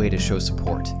great way to show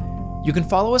support. You can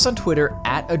follow us on Twitter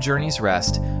at A Journey's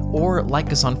Rest, or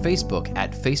like us on Facebook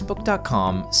at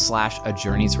facebook.com/A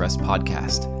Journey's Rest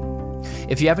Podcast.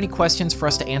 If you have any questions for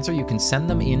us to answer, you can send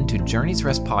them in to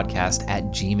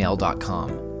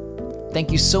journeysrestpodcast@gmail.com.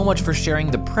 Thank you so much for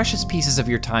sharing the precious pieces of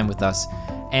your time with us,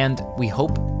 and we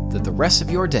hope that the rest of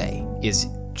your day is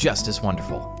just as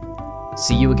wonderful.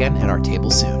 See you again at our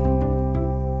table soon.